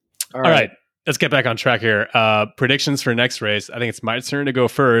 All right. Let's get back on track here. Predictions for next race. I think it's my turn to go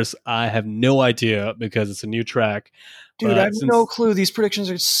first. I have no idea because it's a new track. Dude, I have no clue. These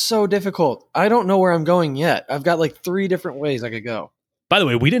predictions are so difficult. I don't know where I'm going yet. I've got like 3 different ways I could go. By the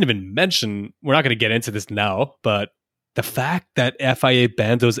way, we didn't even mention, we're not going to get into this now, but the fact that FIA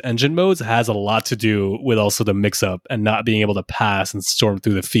banned those engine modes has a lot to do with also the mix-up and not being able to pass and storm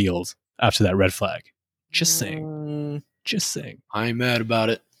through the field after that red flag. Just saying. I'm mad about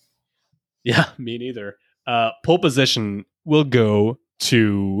it. Yeah, me neither. Pole position will go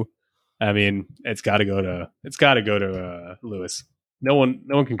to. I mean, it's got to go to Lewis. No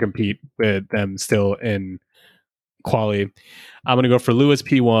one can compete with them still in quali. I'm going to go for Lewis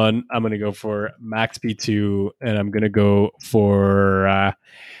P1. I'm going to go for Max P2, and I'm going to go for. I'm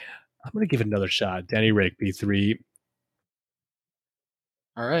going to give it another shot. Danny Rick P3.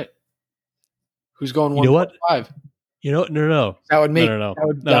 All right. Who's going 1.5? No. That would make no. That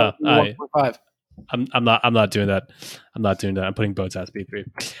would be 1.5. I'm not doing that. I'm putting Bottas P3.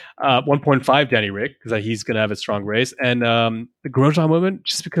 1.5 Danny Rick because he's going to have a strong race, and the Grosjean moment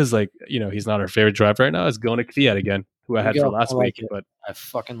just because he's not our favorite driver right now is going to Kvyat again, who I had for last week. But I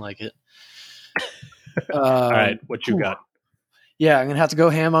fucking like it. All right, what you got? Yeah, I'm gonna have to go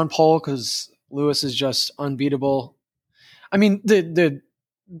ham on pole because Lewis is just unbeatable. I mean, the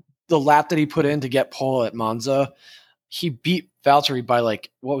lap that he put in to get pole at Monza, he beat Valtteri by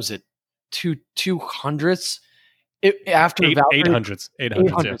like, what was it, two hundredths? After Valtteri, 800s.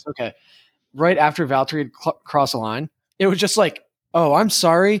 Yeah. Okay, right after Valtteri had crossed the line, it was just like, oh, I'm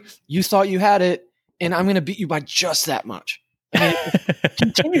sorry, you thought you had it, and I'm going to beat you by just that much. I mean, it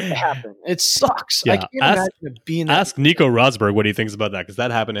continues to happen. It sucks. Yeah. I can't imagine being that. Ask Nico Rosberg what he thinks about that, because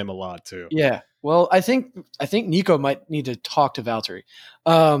that happened to him a lot too. Yeah. Well, I think Nico might need to talk to Valtteri,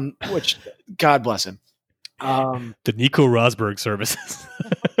 which God bless him. The Nico Rosberg services.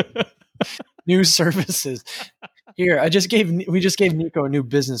 New services. Here, we just gave Nico a new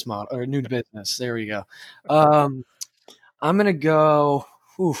business model or a new business. There we go. I'm gonna go.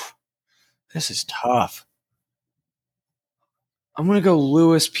 Oof, this is tough. I'm gonna go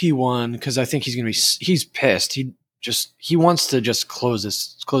Lewis P1 because I think he's pissed. He wants to just close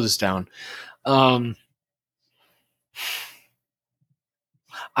this down. I'm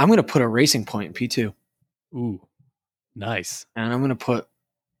gonna put a Racing Point in P2. Ooh, nice. And I'm gonna put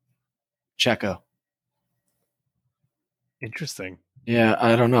Checo. Interesting. Yeah,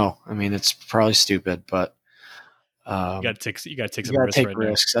 I don't know. I mean, it's probably stupid, but you got to take some risks. Take right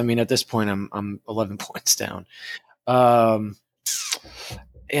risks. Now. I mean, at this point, I'm 11 points down. And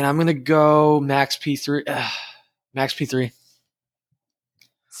I'm gonna go Max P3. Max P3.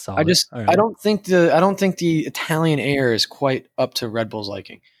 Solid. Right. I don't think the Italian air is quite up to Red Bull's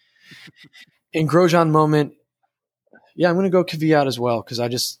liking. In Grosjean moment, yeah, I'm gonna go Kvyat as well because I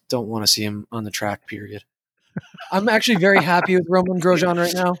just don't want to see him on the track. Period. I'm actually very happy with Roman Grosjean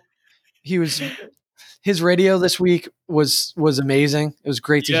right now. His radio this week was amazing. It was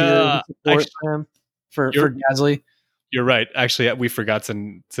great to hear the support for him for Gasly. You're right. Actually, we forgot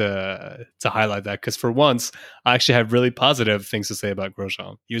to highlight that because for once, I actually have really positive things to say about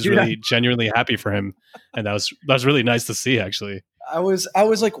Grosjean. He was really genuinely happy for him, and that was really nice to see. Actually, I was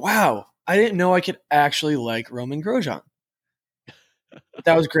like, wow, I didn't know I could actually like Roman Grosjean.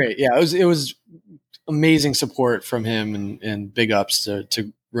 That was great. Yeah, it was amazing support from him and big ups to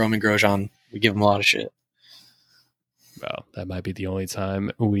Roman Grosjean. We give him a lot of shit. Well, that might be the only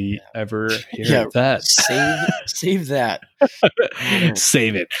time we ever hear that. Save that.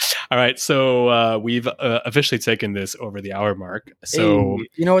 Save it. All right. So we've officially taken this over the hour mark. So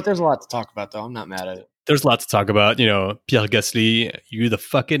you know what? There's a lot to talk about, though. I'm not mad at it. There's a lot to talk about. You know, Pierre Gasly, you the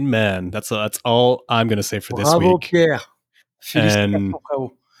fucking man. That's all I'm going to say for this week. Pierre. And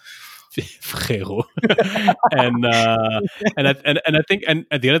frérot. and I think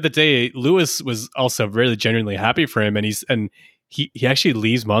at the end of the day, Lewis was also really genuinely happy for him, and he actually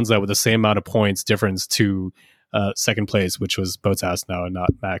leaves Monza with the same amount of points difference to second place, which was Bottas now and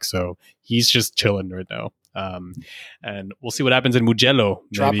not Max. So he's just chilling right now. And we'll see what happens in Mugello.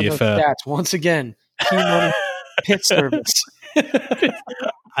 Dropping those stats once again. Team on pit service.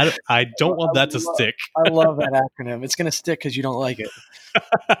 I don't want that to stick. I love that acronym. It's going to stick because you don't like it.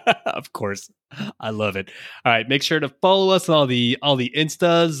 Of course, I love it. All right, make sure to follow us on all the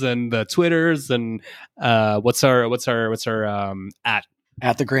Instas and the Twitters and what's our at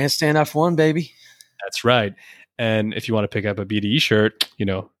the Grandstand F1, baby. That's right. And if you want to pick up a BDE shirt, you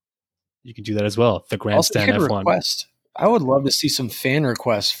can do that as well. The Grandstand F1. Request. I would love to see some fan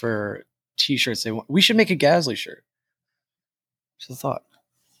requests for T-shirts. We should make a Gasly shirt. Just a thought.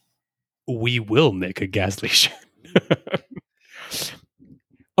 We will make a Gasly shirt.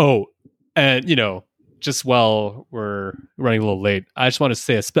 Oh, and just while we're running a little late, I just want to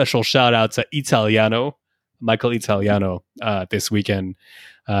say a special shout out to Michael Italiano, this weekend.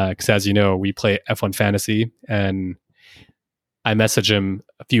 Because as you know, we play F1 Fantasy, and I messaged him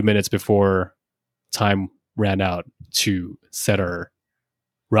a few minutes before time ran out to set our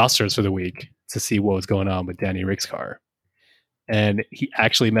rosters for the week to see what was going on with Danny Rick's car. And he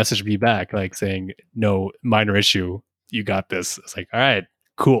actually messaged me back, like saying, "No minor issue. You got this." It's like, all right,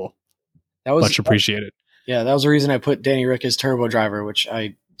 cool. That was much appreciated. Yeah, that was the reason I put Danny Rick as turbo driver, which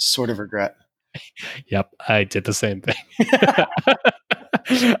I sort of regret. Yep, I did the same thing.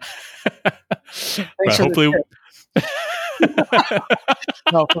 Thanks for hopefully.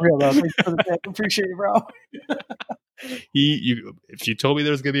 No, for real though. Thanks for the tip. Appreciate it, bro. If you told me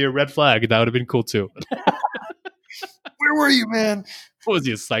there was going to be a red flag, that would have been cool too. Where were you, man? What was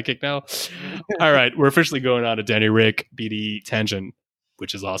he, a psychic now? All right, we're officially going on a Danny Rick BD tangent,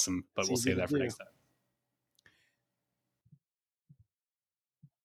 which is awesome, but we'll save that for next time.